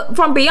you but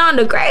from beyond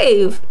the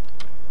grave.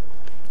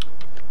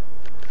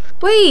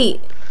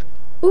 Wait,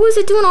 what was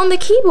it doing on the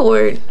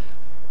keyboard?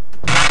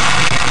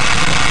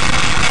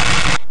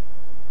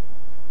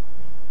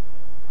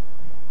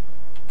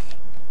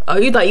 Oh,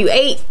 you thought you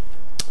ate?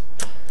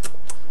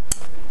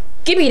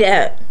 Give me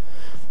that.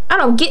 I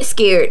don't get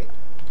scared.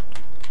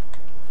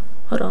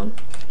 Hold on.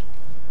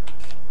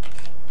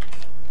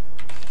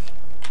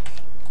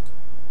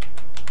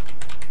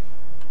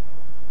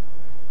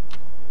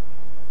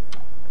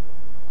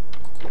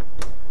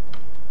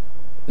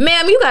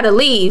 Ma'am, you gotta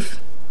leave.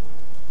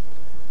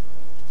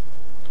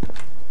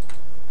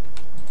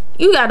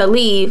 You gotta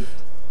leave.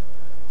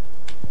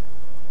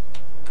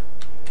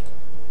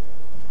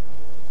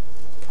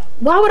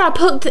 Why would I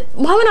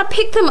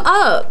pick them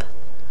up?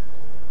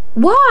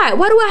 Why?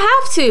 Why do I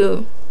have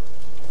to?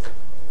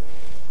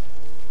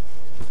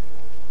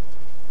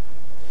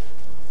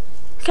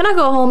 Can I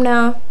go home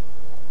now?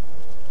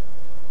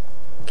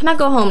 Can I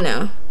go home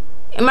now?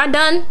 Am I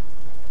done?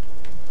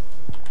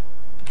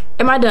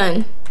 Am I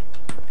done?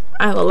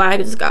 I ain't gonna lie, it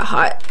just got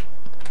hot.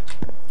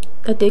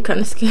 That did kind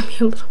of scare me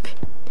a little bit.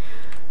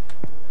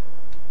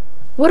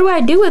 What do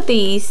I do with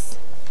these?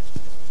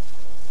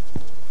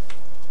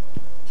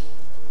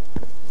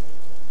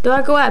 Do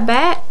I go out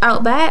back?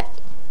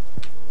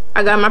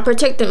 I got my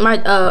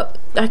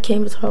I can't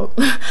even talk.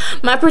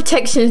 My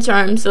protection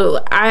charm,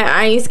 so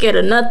I ain't scared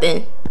of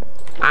nothing.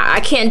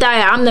 I can't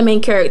die. I'm the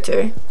main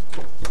character.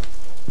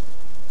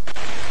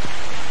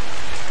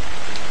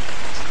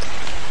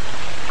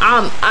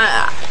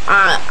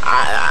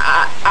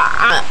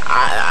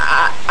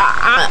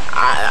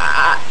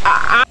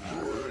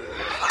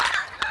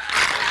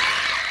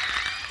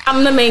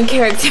 I'm the main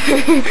character.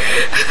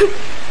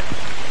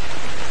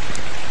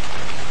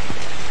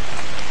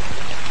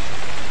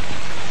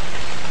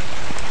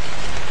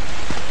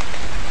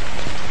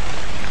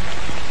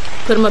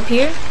 Put him up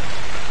here.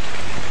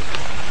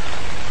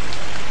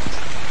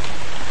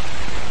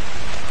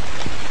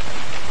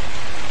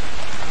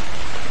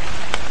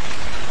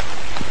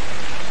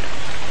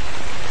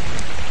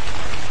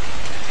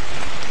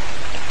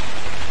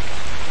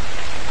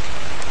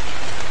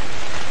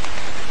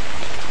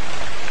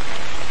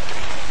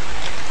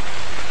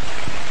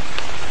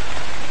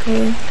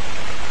 Okay.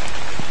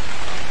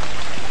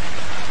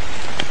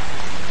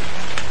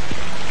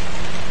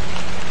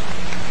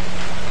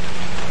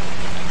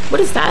 What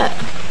is that?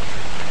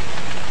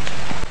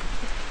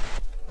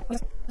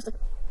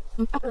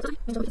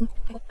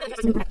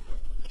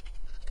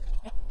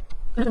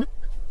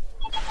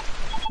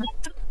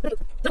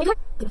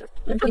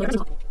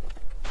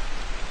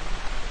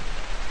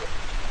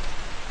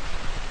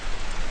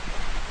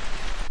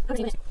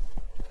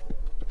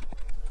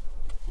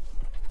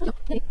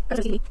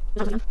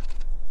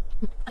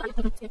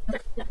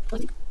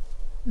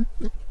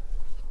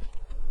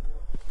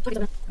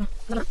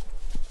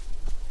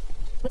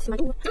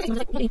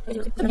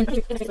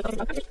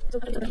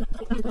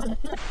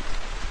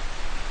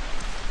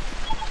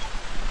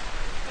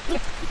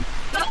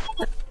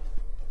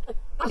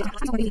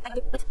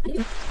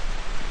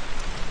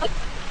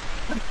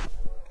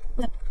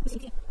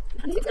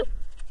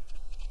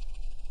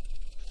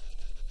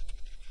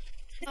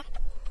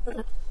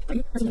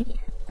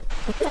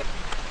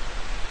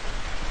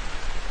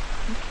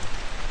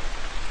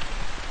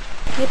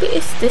 Maybe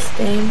it's this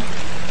thing.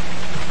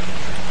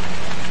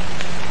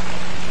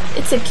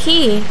 It's a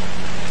key.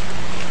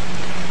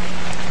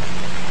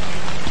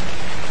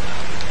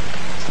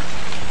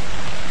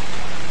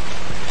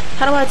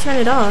 How do I turn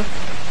it off?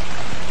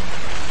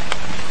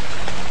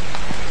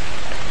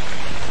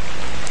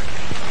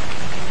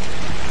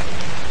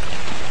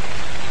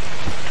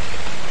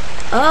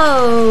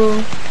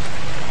 Oh.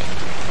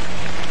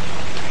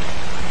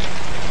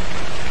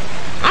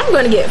 I'm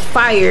gonna get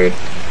fired.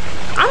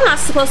 I'm not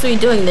supposed to be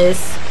doing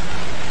this.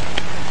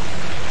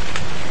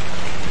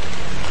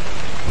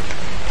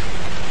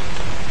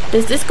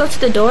 Does this go to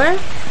the door?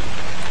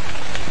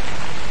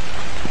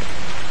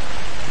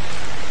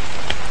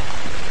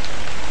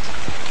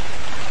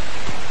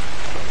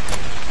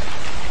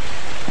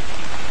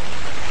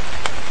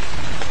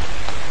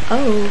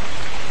 Oh.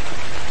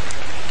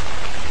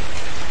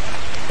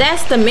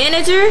 That's the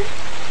manager?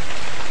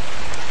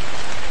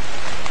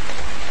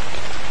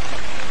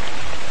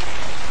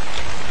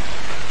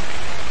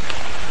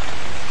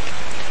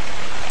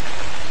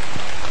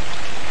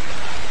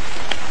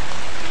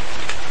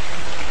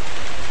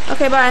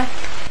 Okay, bye.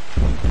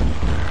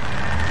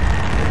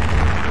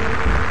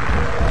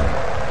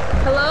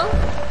 Hello?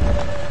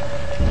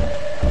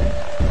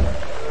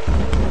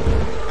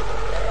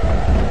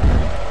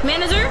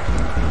 Manager?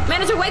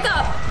 Manager, wake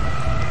up!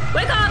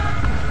 Wake up!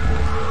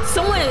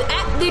 Someone is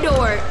at the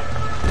door.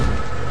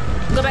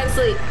 Go back to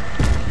sleep.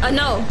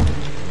 No.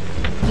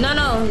 No,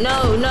 no,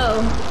 no,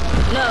 no,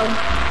 no.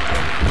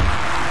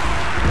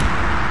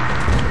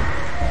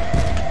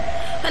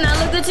 And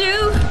I looked at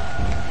you.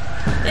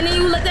 And then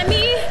you looked at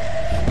me.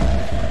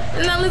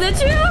 And I looked at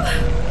you.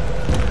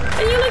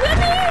 And you looked at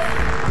me.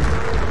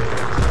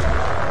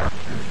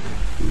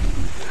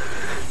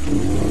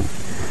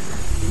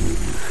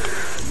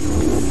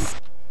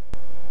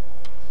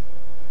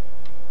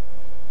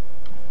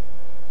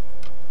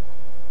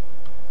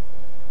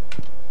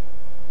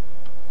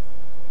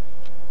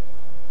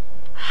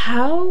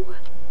 How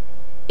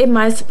am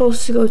I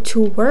supposed to go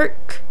to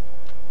work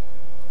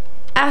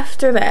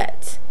after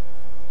that?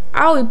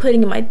 I'll be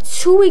putting in my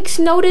 2 weeks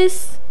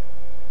notice.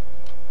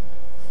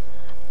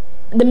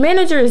 The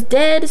manager is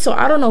dead, so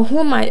I don't know who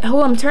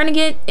I'm turning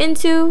it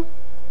into.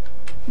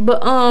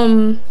 But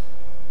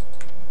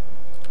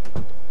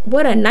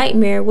what a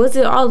nightmare. Was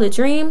it all a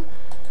dream?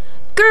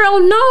 Girl,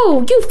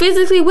 no, you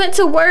physically went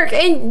to work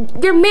and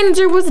your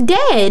manager was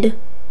dead.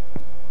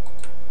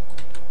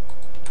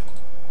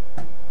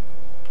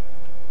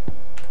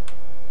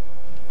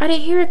 I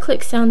didn't hear a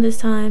click sound this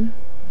time.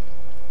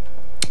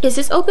 Is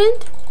this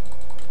opened?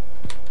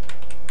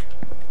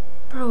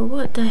 Bro,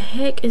 what the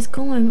heck is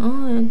going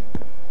on?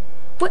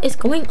 What is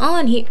going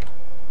on here?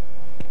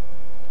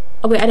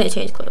 Oh wait, I didn't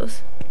change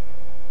clothes.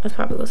 That's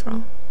probably what's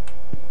wrong.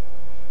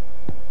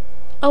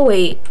 Oh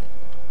wait.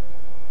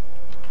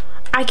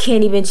 I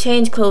can't even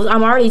change clothes.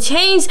 I'm already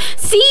changed.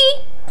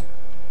 See?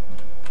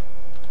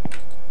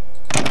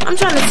 I'm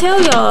trying to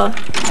tell y'all.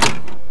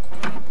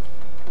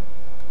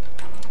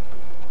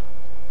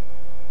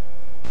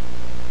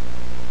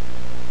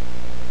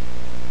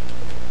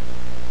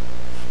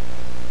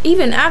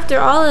 Even after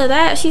all of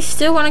that, she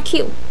still want to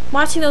keep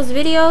watching those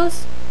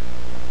videos.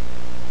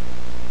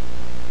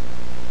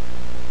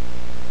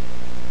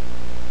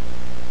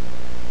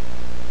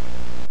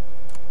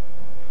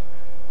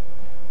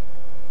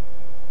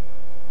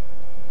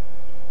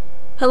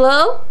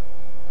 Hello?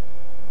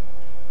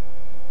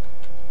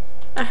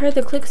 I heard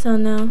the click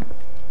sound now.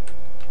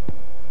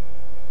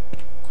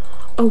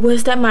 Or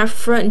was that my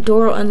front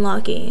door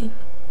unlocking?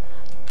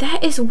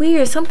 That is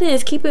weird. Something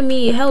is keeping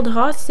me held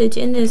hostage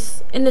in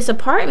this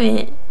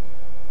apartment.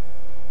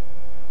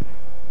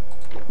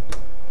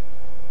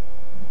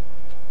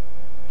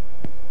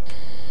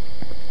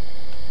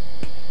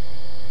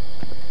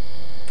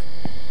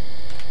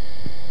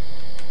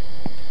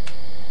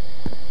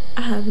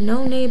 I have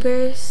no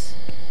neighbors.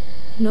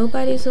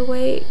 Nobody's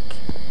awake.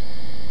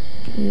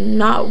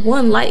 Not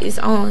one light is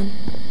on.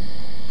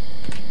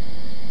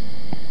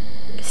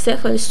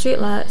 Except for the street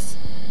lights.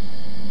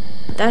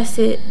 That's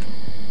it.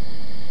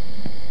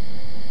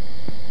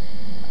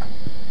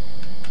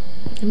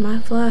 And my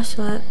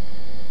flashlight.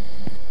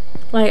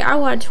 Like, I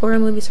watch horror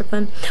movies for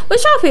fun.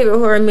 What's your favorite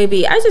horror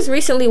movie? I just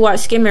recently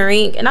watched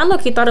Skimmerink, and I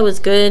low-key thought it was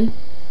good.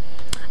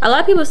 A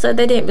lot of people said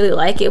they didn't really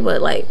like it,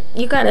 but like,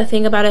 you gotta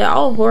think about it.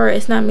 All horror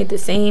is not made the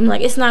same.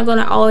 Like, it's not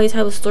gonna always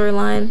have a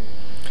storyline.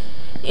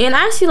 And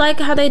I actually like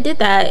how they did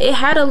that. It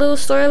had a little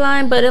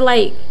storyline, but it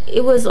was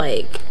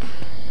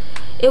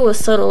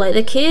subtle. Like,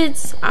 the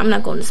kids, I'm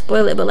not going to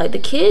spoil it, but like, the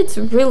kids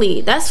really,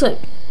 that's what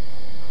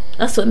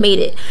made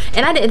it.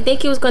 And I didn't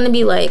think it was going to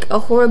be like a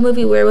horror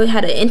movie where it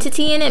had an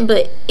entity in it,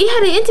 but it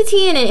had an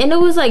entity in it, and it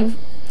was like,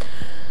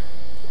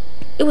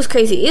 it was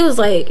crazy. It was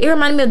like, it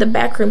reminded me of the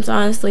Backrooms,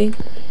 honestly.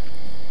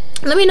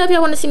 Let me know if y'all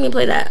want to see me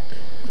play that,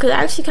 because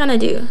I actually kind of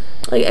do.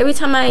 Like, every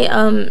time I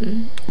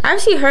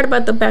actually heard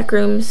about the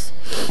Backrooms,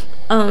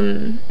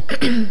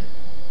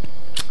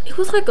 it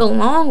was like a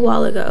long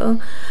while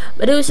ago,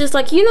 but it was just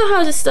like, you know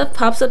how just stuff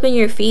pops up in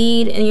your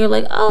feed and you're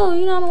like, oh,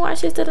 you know, I'm gonna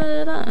watch this, da da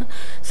da da.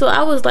 So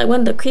I was like one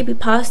of the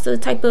creepypasta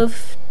type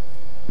of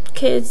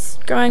kids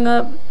growing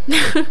up.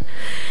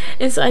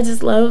 And so I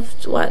just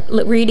loved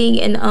reading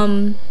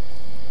and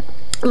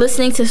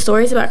listening to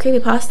stories about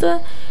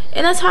creepypasta,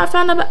 and that's how I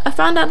found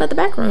out about the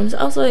Backrooms.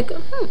 I was like,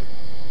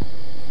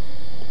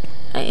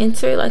 I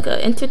entered like a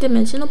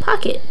interdimensional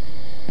pocket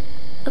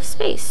of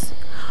space.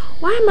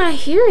 Why am I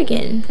here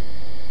again?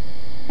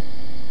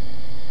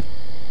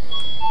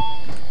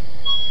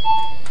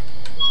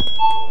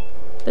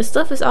 The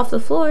stuff is off the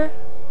floor.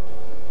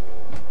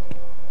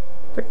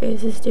 Where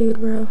is this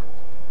dude, bro?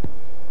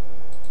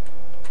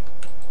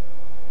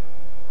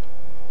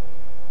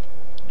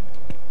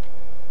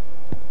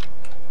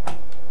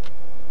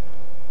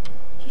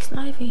 He's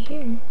not even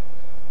here.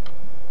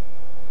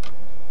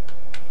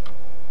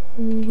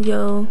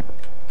 Ooh,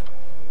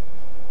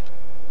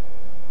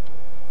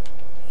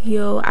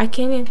 yo, I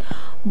can't even.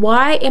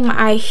 Why am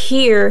I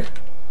here?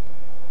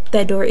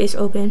 That door is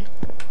open.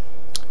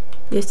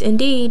 Yes,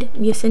 indeed.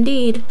 Yes,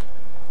 indeed.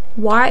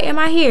 Why am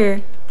I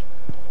here?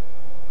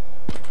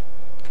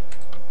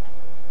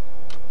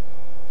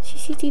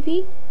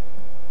 CCTV?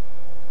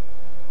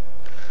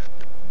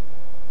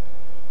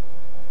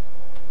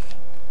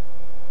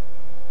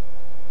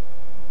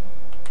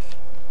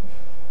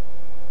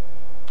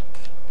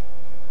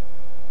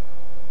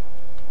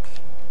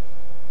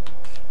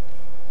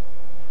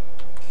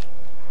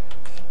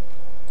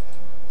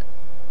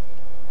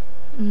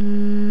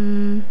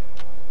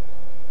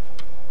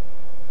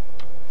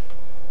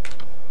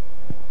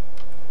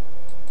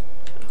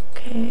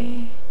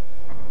 Okay.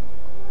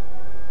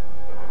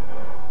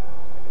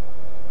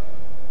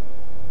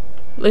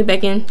 Look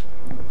back in.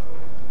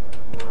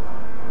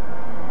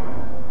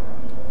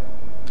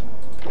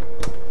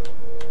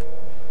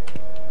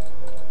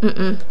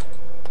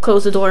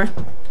 Close the door.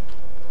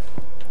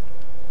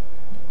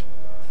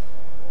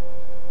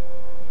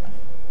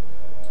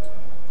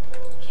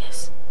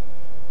 Yes.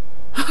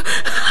 I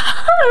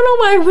don't know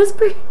why I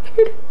whispered.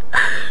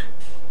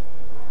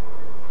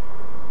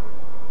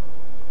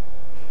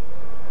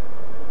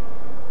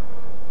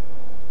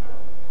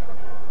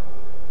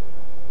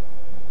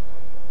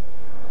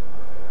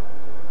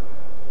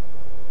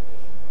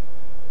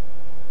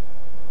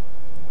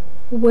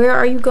 Where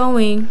are you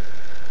going?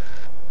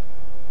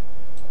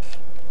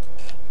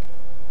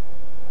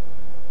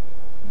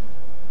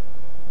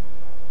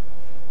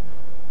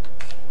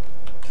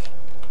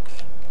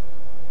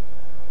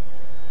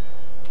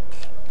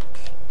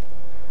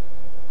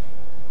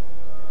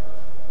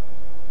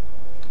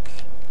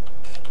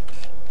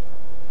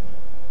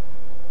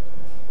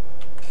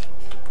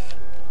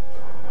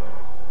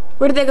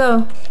 Where did they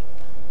go?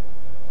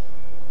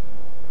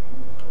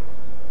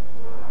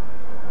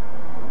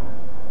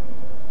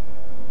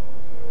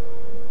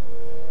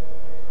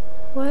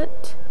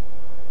 What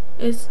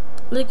is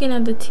looking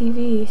at the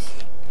TVs?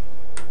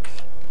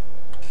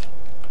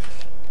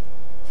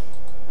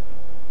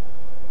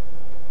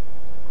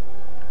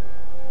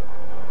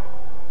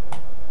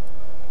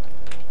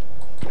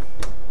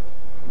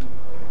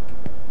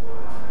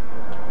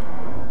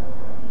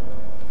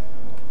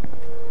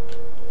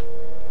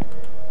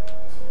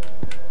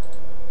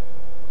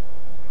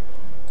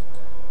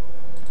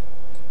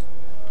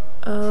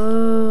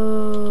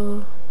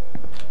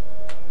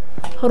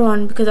 Hold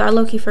on, because I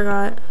low-key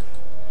forgot.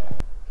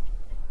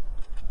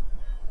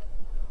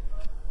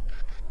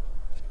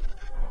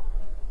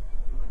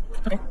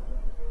 Okay.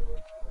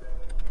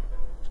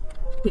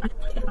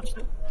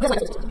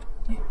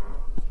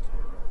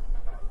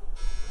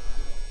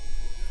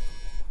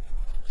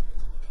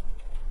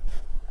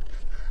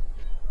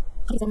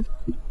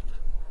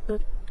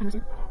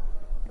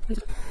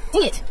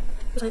 Dang it!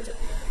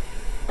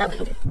 That way,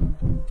 okay.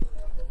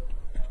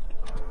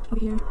 Over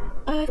here.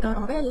 I forgot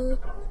already.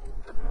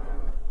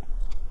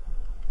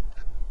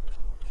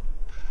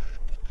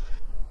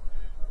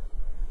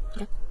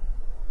 Okay.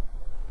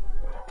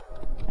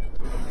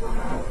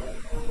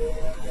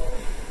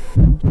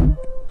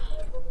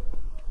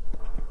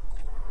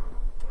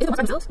 Is it one by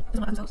themselves? Is it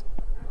one by themselves?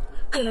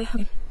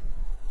 Okay.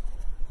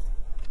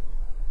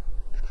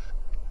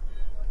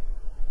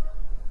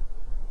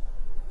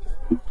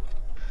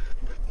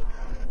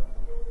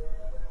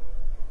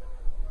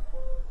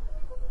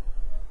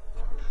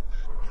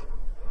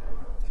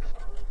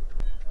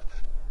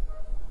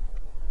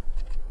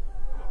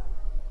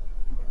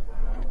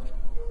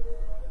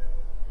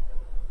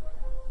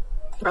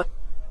 Bro.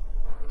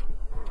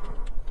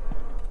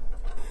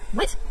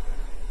 What?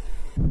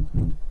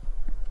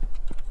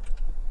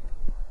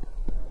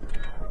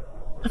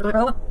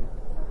 Bro.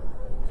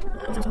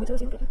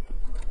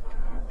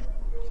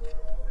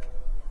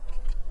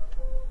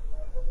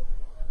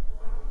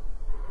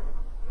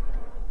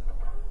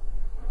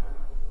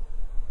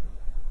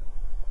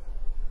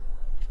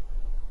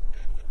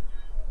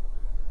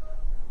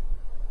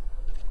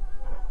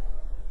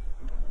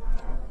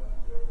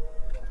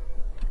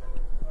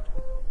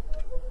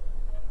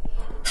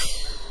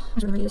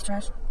 I'm gonna use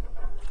trash.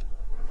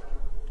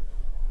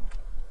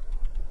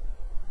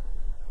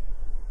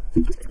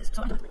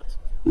 So I don't have to read this.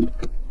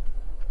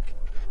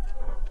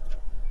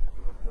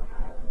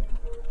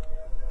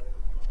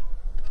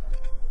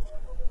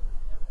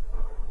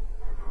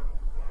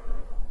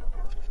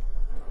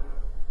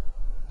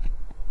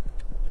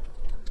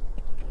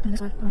 And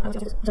this one. I was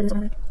this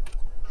one.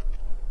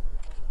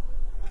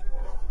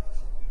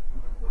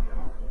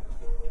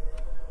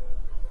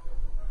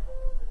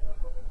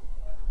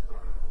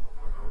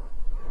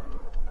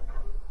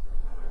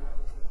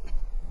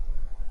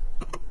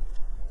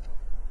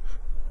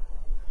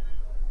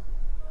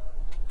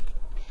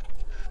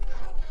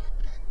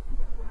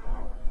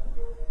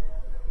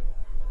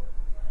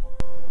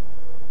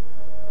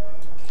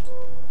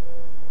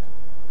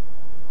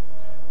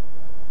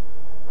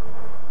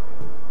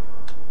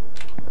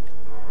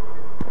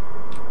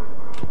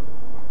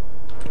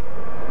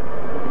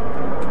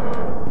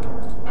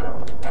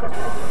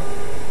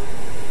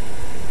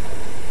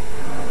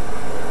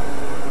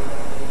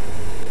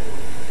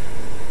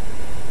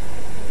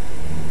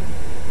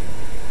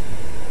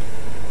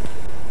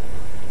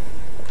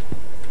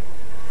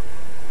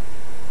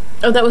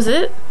 Oh, that was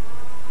it?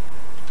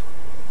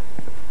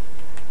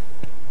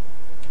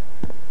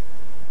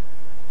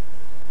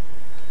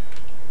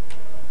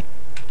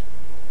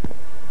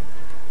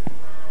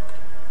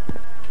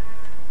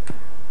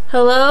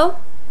 Hello?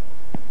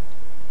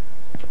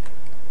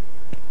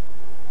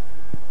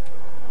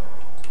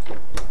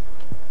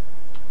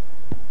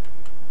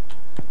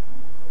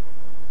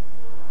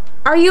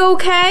 Are you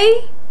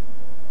okay?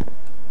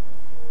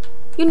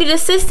 You need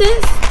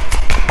assistance?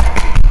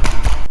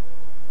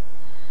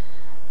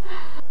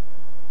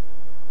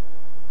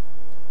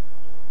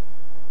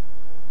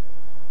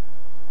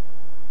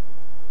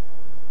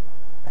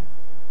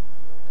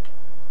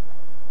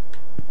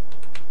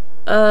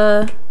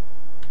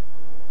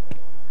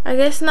 I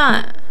guess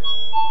not.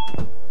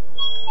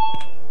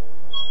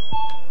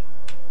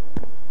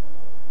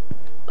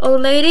 Old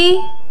lady?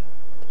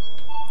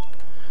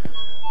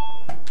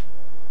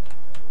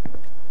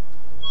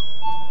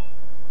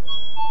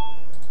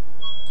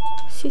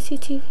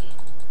 CCTV.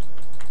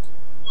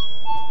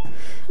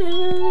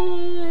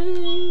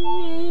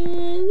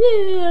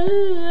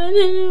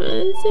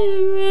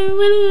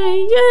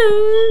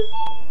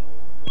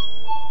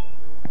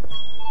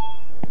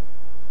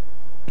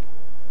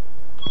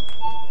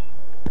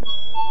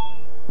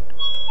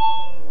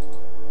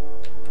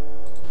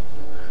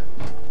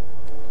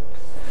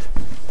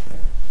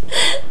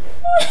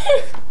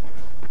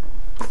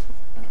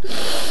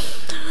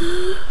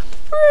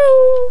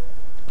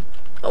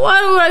 Why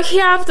do I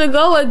have to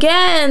go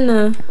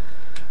again?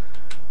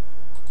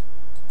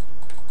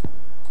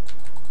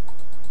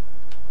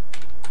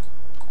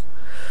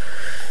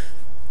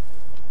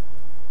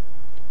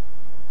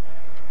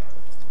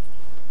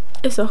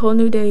 It's a whole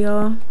new day,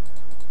 y'all.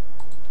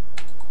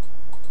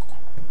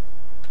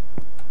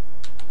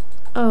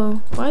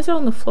 Oh, why is it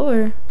on the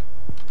floor?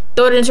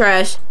 Throw it in the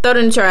trash. Throw it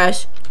in the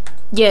trash.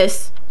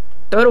 Yes.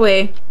 Throw it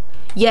away.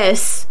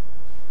 Yes.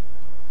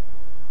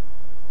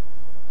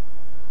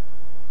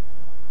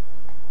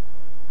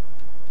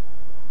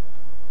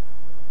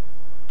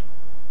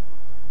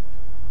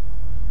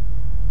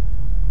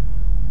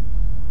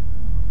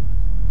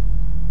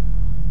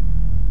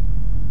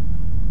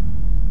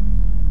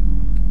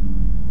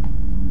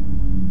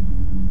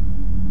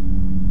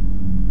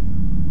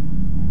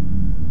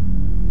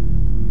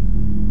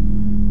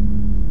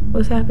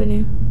 What's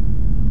happening?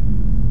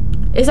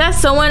 Is that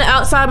someone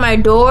outside my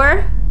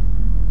door?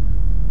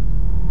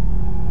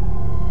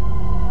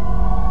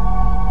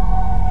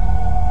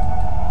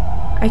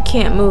 I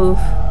can't move.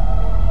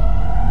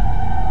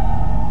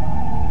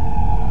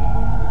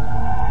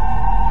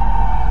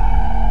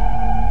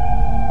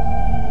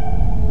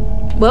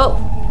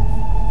 Well.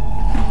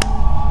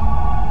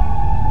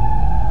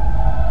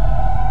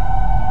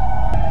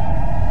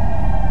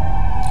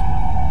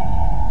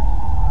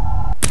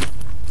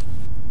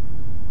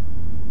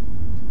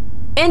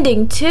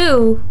 Ending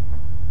 2.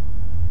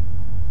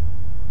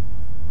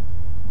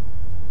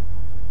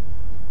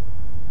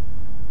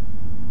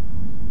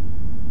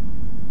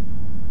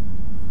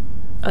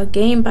 A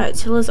game by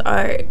Chilla's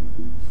Art.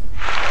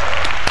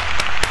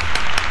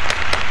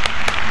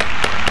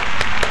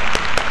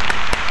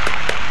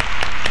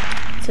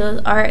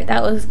 Chilla's Art,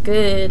 that was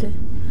good.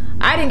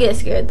 I didn't get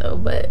scared though,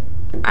 but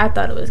I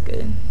thought it was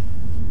good.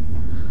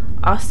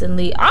 Austin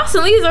Lee.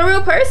 Austin Lee is a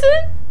real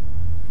person?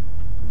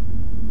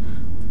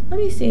 Let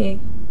me see.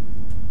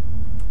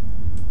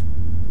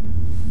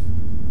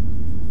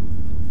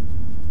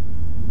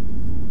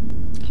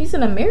 He's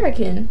an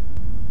American.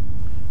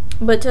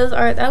 But Chilla's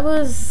Art, that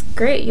was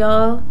great,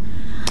 y'all.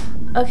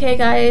 Okay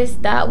guys,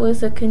 that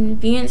was a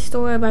convenience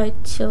store by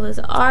Chilla's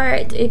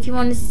Art. If you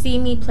want to see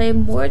me play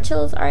more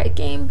Chilla's Art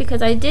game,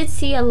 because I did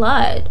see a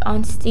lot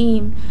on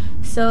Steam,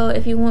 so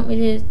if you want me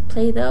to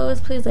play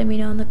those, please let me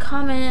know in the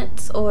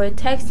comments or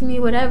text me,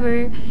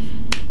 whatever.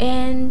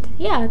 And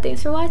yeah,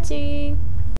 thanks for watching.